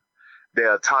auction.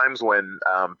 There are times when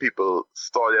people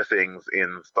store their things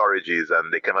in storages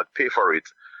and they cannot pay for it.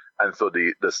 And so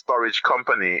the storage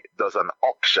company does an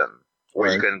auction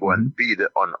where you can go and bid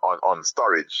on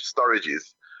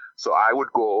storages. So I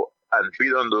would go and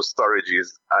bid on those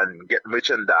storages and get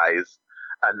merchandise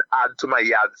and add to my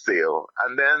yard sale.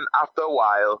 And then after a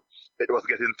while, it was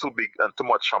getting too big and too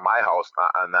much for my house.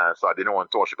 And so I didn't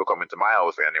want too much people coming to my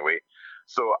house anyway.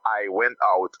 So I went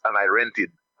out and I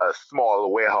rented a small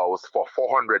warehouse for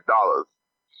 $400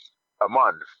 a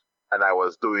month. And I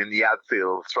was doing yard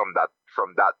sales from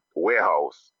that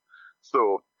warehouse.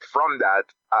 So from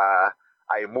that,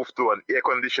 I moved to an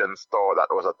air-conditioned store that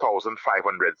was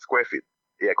 1,500 square feet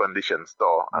air-conditioned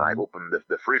store, and I opened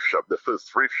the thrift shop, the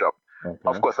first thrift shop. Okay.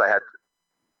 Of course, I had.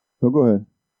 No, go ahead.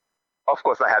 Of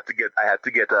course, I had to get a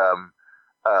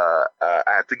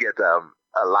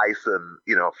license,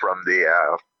 from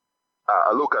the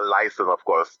a local license, of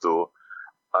course, to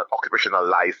an occupational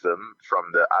license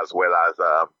as well as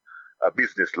a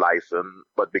business license.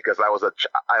 But because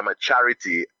I'm a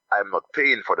charity, I'm not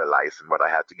paying for the license, but I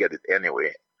had to get it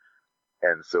anyway.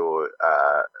 And so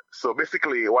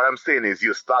basically what I'm saying is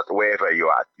you start wherever you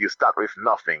are. You start with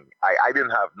nothing. I didn't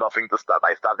have nothing to start.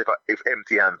 I started with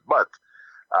empty hands. But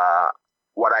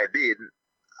what I did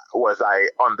was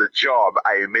on the job,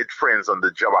 I made friends on the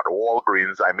job at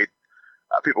Walgreens. I met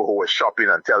people who were shopping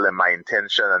and tell them my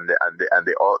intention, and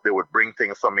they would bring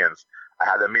things for me. And I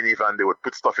had a minivan. They would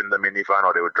put stuff in the minivan,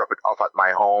 or they would drop it off at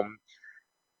my home.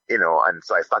 And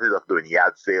so I started off doing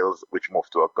yard sales, which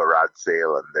moved to a garage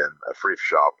sale and then a thrift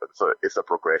shop. And so it's a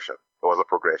progression. It was a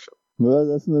progression. Well,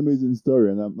 that's an amazing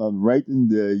story. And I'm right in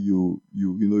there. You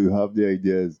have the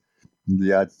ideas, the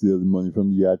yard sale, the money from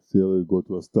the yard sale, you go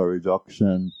to a storage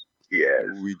auction. Yes.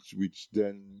 Which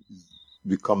then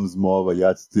becomes more of a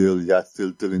yard sale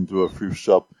turn into a thrift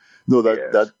shop. No,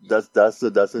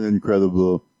 that's an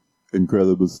incredible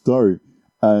story.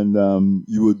 And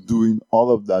you were doing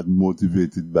all of that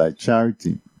motivated by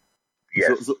charity.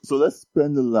 Yes. So let's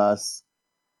spend the last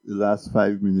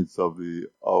 5 minutes of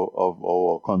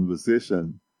our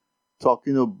conversation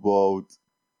talking about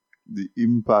the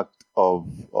impact of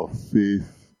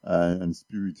faith and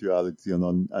spirituality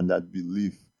and that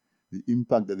belief, the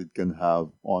impact that it can have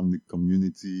on the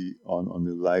community, on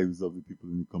the lives of the people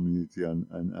in the community, and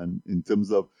in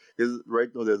terms of, because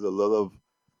right now there's a lot of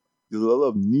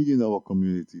need in our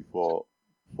community for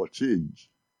change.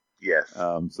 Yes.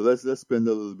 So let's spend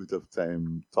a little bit of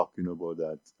time talking about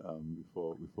that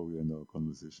before we end our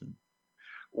conversation.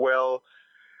 Well,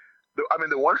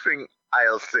 the one thing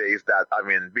I'll say is that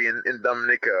being in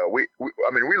Dominica, we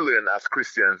learn as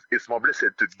Christians it's more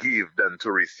blessed to give than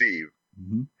to receive.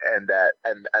 Mm-hmm. and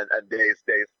there's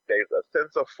a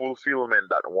sense of fulfillment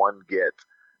that one gets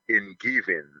in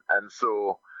giving, and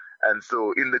so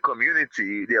in the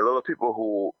community there are a lot of people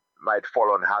who might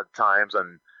fall on hard times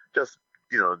and just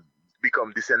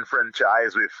become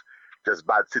disenfranchised with just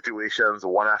bad situations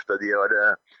one after the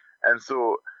other, and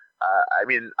so I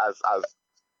mean,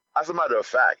 as a matter of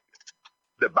fact,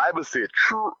 the Bible says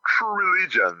true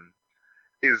religion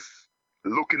is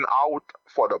looking out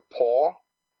for the poor,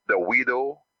 the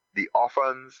widow, the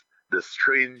orphans, the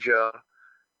stranger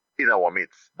in our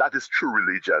midst. That is true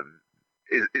religion.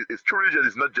 It's true religion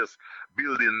is not just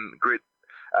building great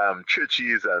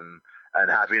churches and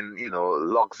having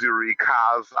luxury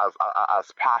cars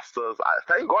as pastors.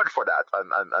 Thank God for that,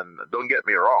 and don't get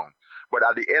me wrong. But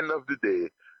at the end of the day,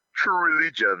 true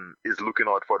religion is looking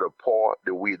out for the poor,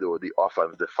 the widow, the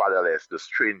orphans, the fatherless, the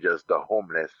strangers, the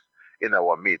homeless in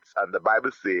our midst. And the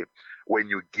Bible says, when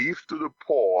you give to the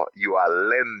poor, you are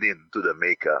lending to the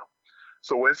Maker.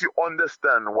 So once you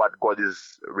understand what God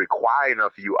is requiring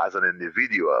of you as an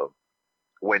individual,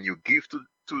 when you give to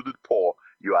the poor,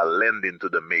 you are lending to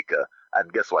the Maker.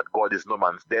 And guess what? God is no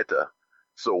man's debtor.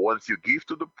 So once you give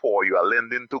to the poor, you are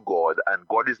lending to God, and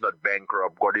God is not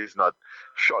bankrupt. God is not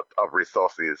short of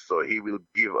resources. So He will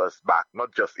give us back,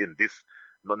 not just in this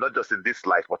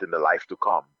life, but in the life to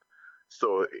come.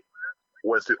 So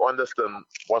once we understand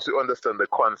the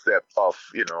concept of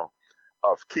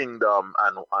kingdom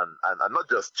and not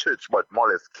just church, but more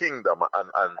or less kingdom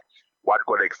and what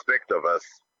God expects of us,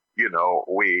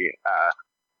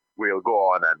 we'll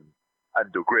go on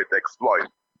and do great exploit.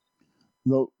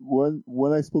 Now,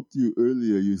 when I spoke to you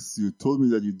earlier, you told me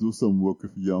that you do some work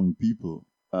with young people.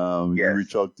 Yes. You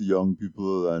reach out to young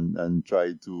people and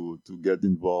try to get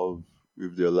involved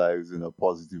with their lives in a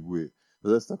positive way. So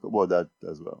let's talk about that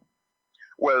as well.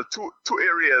 Well, two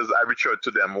areas I reach out to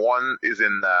them. One is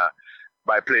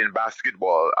by playing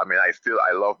basketball. I mean, I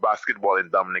love basketball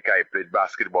in Dominica. I played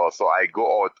basketball, so I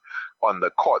go out on the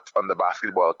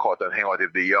basketball court, and hang out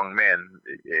with the young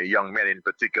men in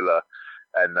particular.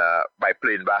 And by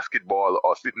playing basketball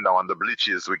or sitting down on the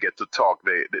bleachers, we get to talk.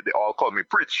 They all call me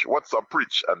Preach. What's up,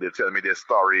 Preach? And they tell me their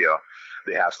story, or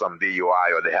they have some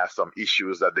DUI, or they have some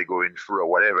issues that they're going through, or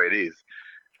whatever it is.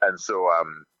 And so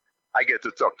I get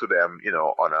to talk to them,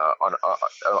 on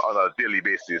a daily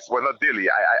basis. Well, not daily.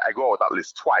 I go out at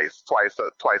least twice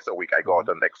a week. I go out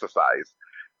and exercise,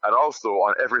 and also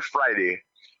on every Friday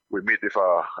we meet with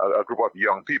a group of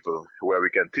young people where we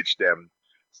can teach them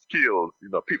skills,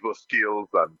 people skills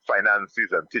and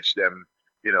finances, and teach them,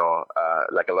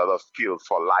 like a lot of skills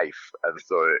for life. And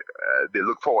so they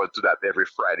look forward to that every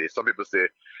Friday. Some people say,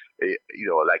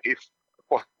 like if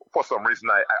for some reason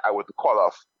I would call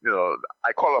off,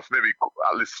 I call off maybe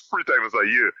at least 3 times a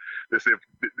year.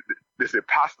 They say,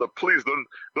 Pastor, please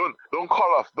don't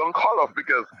call off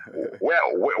because where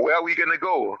are we gonna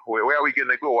go? Where are we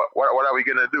gonna go? What are we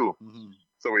gonna do? Mm-hmm.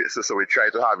 So we try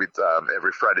to have it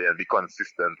every Friday and be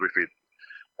consistent with it,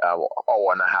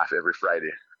 hour and a half every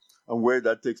Friday. And where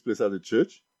that takes place at the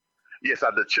church? Yes,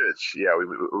 at the church. Yeah, we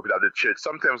at the church.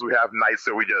 Sometimes we have nights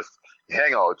where we just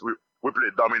hang out. We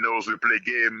play dominoes, we play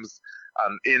games,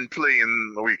 and in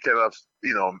playing, we kind of,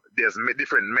 there's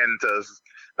different mentors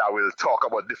that will talk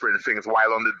about different things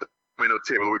while on the domino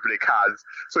table we play cards.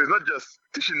 So it's not just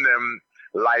teaching them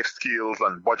life skills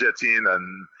and budgeting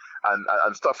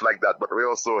and stuff like that, but we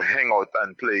also hang out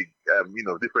and play,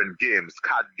 different games,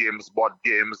 card games, board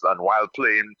games, and while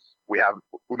playing, we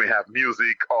may have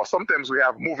music, or sometimes we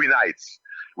have movie nights.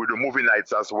 We do movie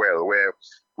nights as well, where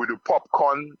we do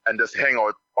popcorn and just hang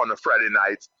out on a Friday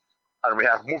night, and we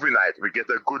have movie night. We get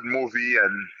a good movie,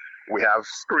 and we have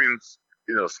screens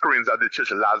at the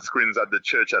church, large screens at the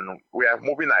church, and we have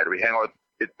movie night. We hang out,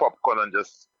 eat popcorn, and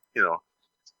just,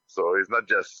 so it's not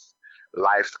just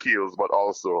life skills, but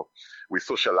also we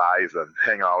socialize and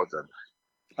hang out.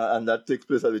 And that takes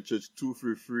place at the church,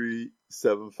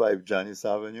 23375 Janice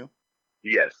Avenue?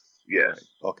 Yes. Right.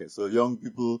 Okay, so young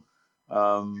people,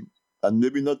 and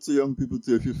maybe not so young people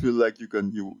too, if you feel like you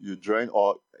join,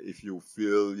 or if you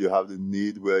feel you have the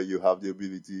need where you have the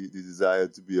ability, the desire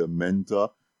to be a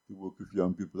mentor, to work with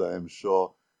young people, I am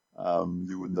sure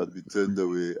you would not be turned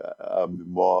away. The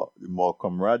more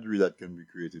camaraderie that can be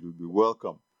created will be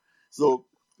welcome. So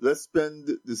let's spend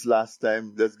this last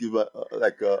time, let's give a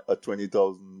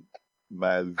 20,000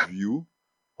 mile view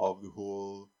of the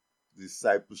whole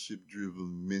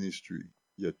discipleship-driven ministry,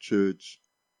 your church,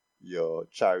 your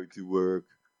charity work,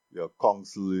 your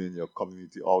counseling, your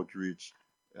community outreach,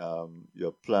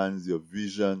 your plans, your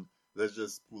vision. Let's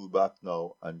just pull back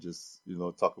now and just,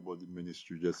 talk about the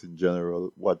ministry just in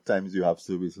general. What times you have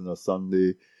service on a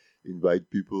Sunday, invite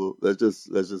people. Let's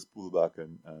just pull back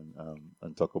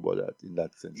and talk about that in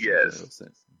that sense. in a Yes. general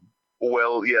sense.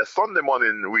 Well, yeah, Sunday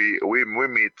morning we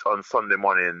meet on Sunday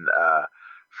morning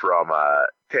from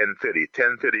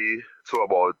 10:30 to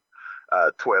about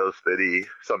 12:30.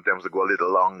 Sometimes we go a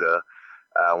little longer.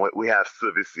 We have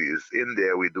services in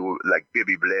there. We do like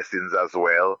baby blessings as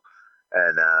well,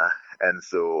 and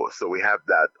so we have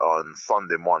that on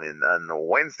Sunday morning. And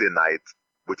Wednesday night,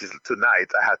 which is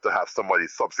tonight, I had to have somebody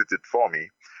substitute for me.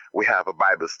 We have a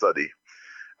Bible study.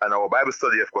 And our Bible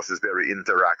study, of course, is very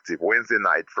interactive. Wednesday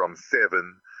night from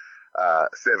 7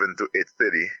 to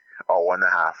 8:30 or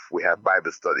 1.5, we have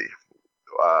Bible study.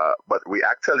 But we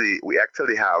actually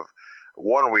have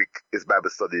 1 week is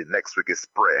Bible study, next week is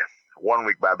prayer. 1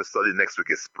 week Bible study, next week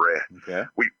is prayer. Okay.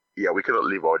 We cannot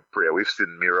leave out prayer. We've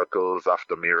seen miracles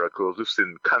after miracles. We've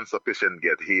seen cancer patients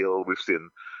get healed. We've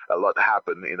seen a lot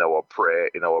happen in our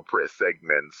prayer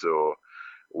segment. So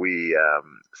we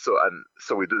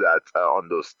do that on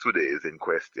those 2 days in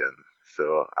question.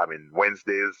 So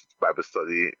Wednesdays Bible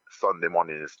study, Sunday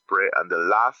morning is prayer, and the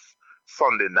last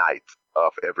Sunday night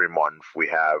of every month we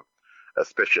have a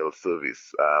special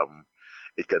service.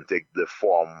 It can take the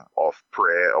form of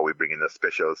prayer, or we bring in a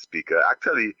special speaker.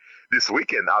 Actually, this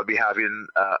weekend I'll be having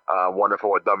one of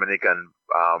our Dominican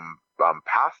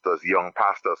pastors, young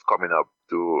pastors, coming up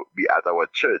to be at our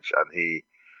church, and he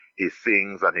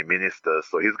sings and he ministers.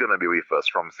 So he's going to be with us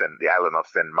from the island of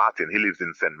St. Martin. He lives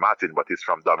in St. Martin, but he's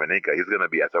from Dominica. He's going to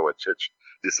be at our church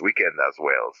this weekend as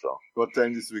well. So What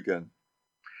time this weekend?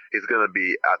 it's going to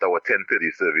be at our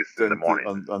 10:30 service in the morning.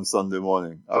 On Sunday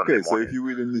morning. Sunday Okay, so morning.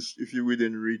 if you're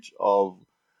within reach of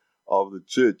the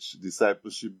church,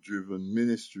 Discipleship Driven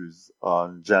Ministries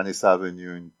on Janice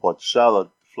Avenue in Port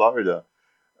Charlotte, Florida,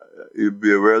 it'll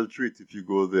be a real treat if you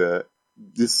go there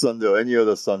this Sunday or any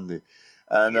other Sunday.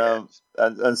 And Yes.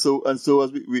 and so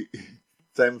as we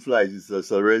time flies.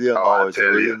 It's already an Oh, I hour. It's tell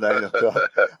already you. 9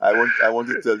 o'clock. I want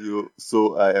to tell you.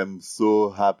 So I am so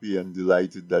happy and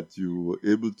delighted that you were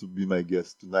able to be my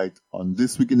guest tonight on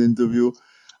This Week in Interview.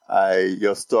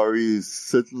 Your story is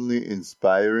certainly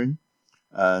inspiring,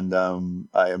 and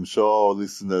I am sure our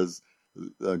listeners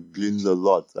gleaned a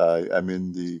lot. I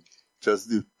mean the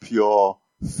pure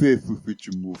faith with which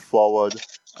you move forward,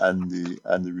 and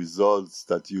the results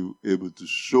that you're able to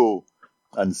show,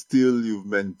 and still you've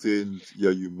maintained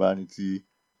your humanity.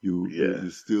 You're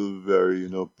still very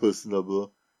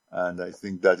personable, and I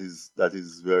think that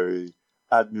is very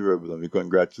admirable, and we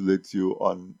congratulate you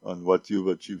on what you've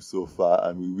achieved so far,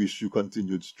 and we wish you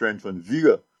continued strength and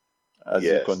vigor as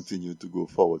you Yes. continue to go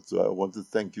forward. So I want to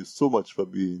thank you so much for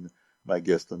being my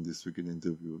guest on This Week in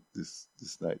Interview this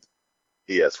night.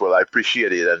 Yes, well, I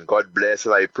appreciate it, and God bless,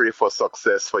 and I pray for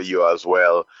success for you as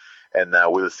well. And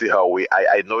we'll see how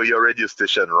I know your radio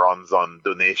station runs on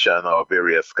donation of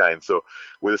various kinds, so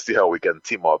we'll see how we can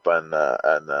team up and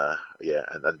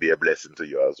be a blessing to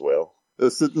you as well.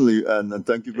 Certainly, and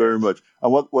thank you very much.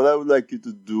 And what I would like you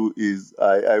to do is,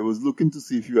 I was looking to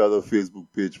see if you had a Facebook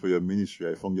page for your ministry.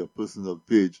 I found your personal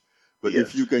page, but Yes.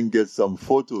 if you can get some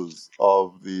photos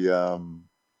of the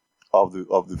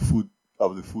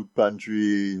food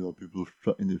pantry, people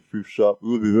in the thrift shop, we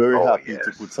will be very happy to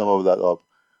yes. put some of that up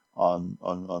on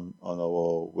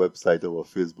our website, our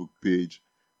Facebook page,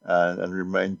 and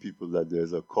remind people that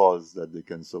there's a cause that they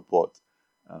can support.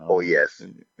 Yes.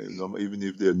 And, even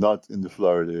if they're not in the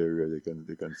Florida area, they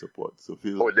can support. So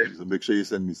so make sure you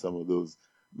send me some of those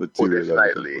materials. that we can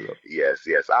Definitely. put up. Yes.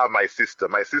 I have my sister.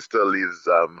 My sister lives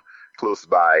close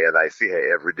by, and I see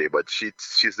her every day. But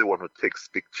she's the one who takes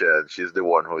pictures, and she's the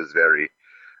one who is very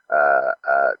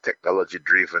technology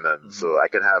driven, and so I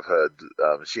can have her.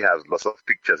 She has lots of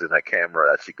pictures in her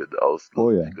camera that she could also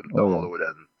download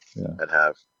and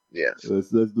have. Yes.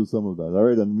 Let's do some of that. All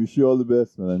right, and wish you all the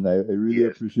best, man. And I really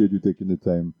Yes. appreciate you taking the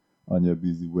time on your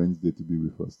busy Wednesday to be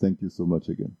with us. Thank you so much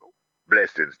again.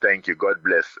 Blessings. Thank you. God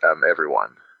bless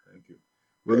everyone. Thank you.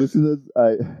 Well, listeners,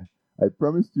 I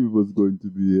promised you it was going to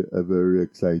be a very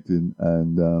exciting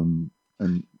and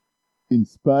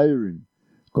inspiring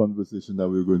conversation that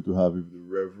we're going to have with the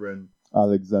Reverend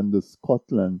Alexander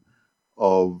Scotland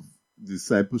of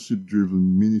Discipleship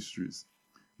Driven Ministries.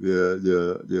 Their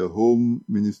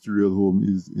ministerial home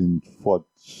is in Port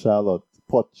Charlotte,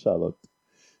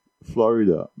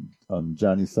 Florida, on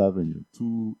Janice Avenue,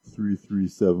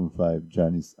 23375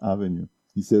 Janice Avenue.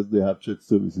 He says they have church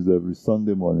services every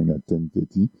Sunday morning at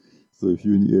 10:30. So if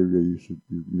you're in the area,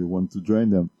 you want to join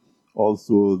them.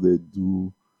 Also, they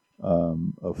do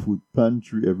a food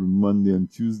pantry every Monday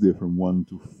and Tuesday from 1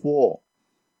 to 4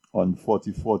 on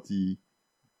 4040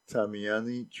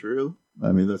 Tamiami Trail,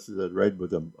 I may not say that right,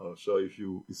 but I'm sure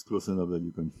it's close enough that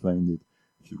you can find it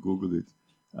if you Google it.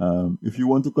 If you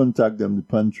want to contact them, the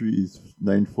pantry is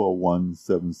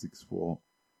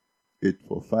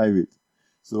 941-764-8458.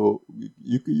 So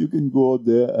you can go out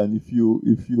there, and if you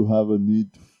have a need,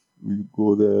 you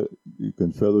go there. You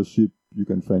can fellowship. You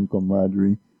can find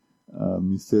camaraderie.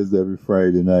 He says every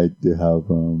Friday night they have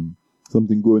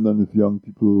something going on with young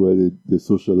people where they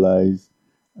socialize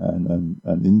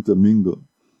and intermingle.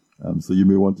 So you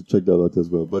may want to check that out as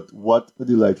well. But what a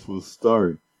delightful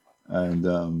story.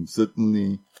 And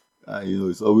certainly,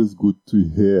 it's always good to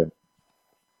hear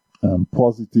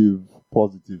positive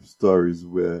stories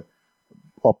where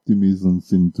optimism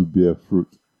seems to bear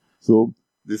fruit. So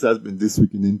this has been This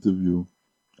Week in Interview.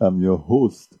 I'm your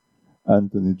host,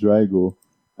 Anthony Drago,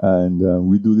 and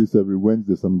we do this every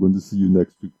Wednesday, so I'm going to see you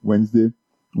next week, Wednesday. I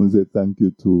want to say thank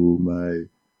you to my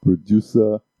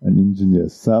producer and engineer,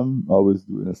 Sam, always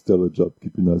doing a stellar job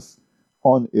keeping us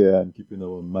on air and keeping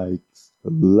our mics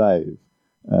alive.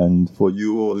 And for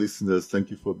you all listeners,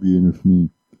 thank you for being with me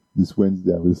this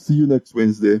Wednesday. I will see you next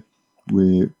Wednesday.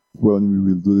 When we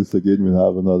will do this again, we'll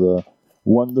have another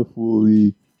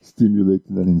wonderfully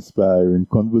stimulating and inspiring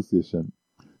conversation.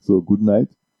 So good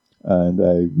night, and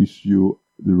I wish you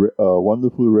a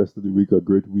wonderful rest of the week, a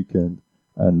great weekend,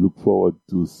 and look forward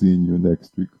to seeing you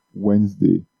next week,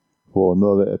 Wednesday, for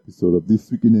another episode of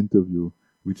This Week in Interview,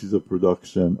 which is a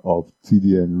production of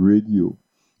TDN Radio.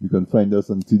 You can find us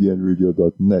on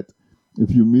tdnradio.net.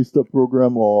 If you missed a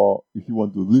program or if you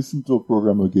want to listen to a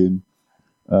program again,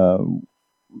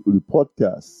 the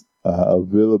podcasts are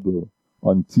available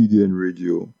on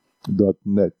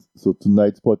tdnradio.net. So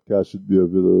tonight's podcast should be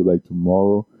available by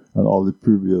tomorrow, and all the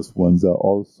previous ones are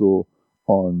also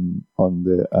on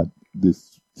there at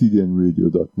this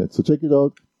tdnradio.net. So check it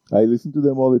out. I listen to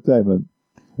them all the time, and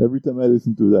every time I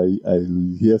listen to it, I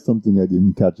hear something I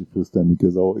didn't catch the first time,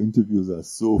 because our interviews are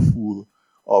so full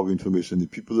of information. The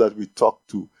people that we talk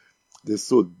to, they're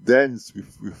so dense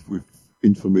with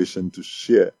information to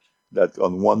share that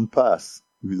on one pass,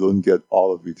 we don't get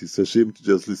all of it. It's a shame to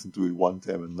just listen to it one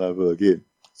time and never again.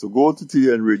 So go to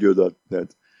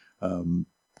tdnradio.net,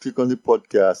 click on the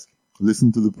podcast,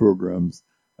 listen to the programs.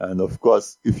 And of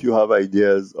course, if you have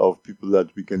ideas of people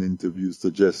that we can interview,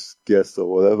 suggest guests or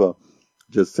whatever,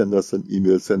 just send us an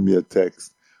email, send me a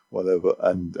text, whatever,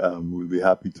 and we'll be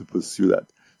happy to pursue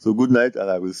that. So good night, and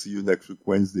I will see you next week,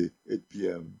 Wednesday, 8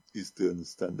 p.m. Eastern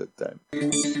Standard Time.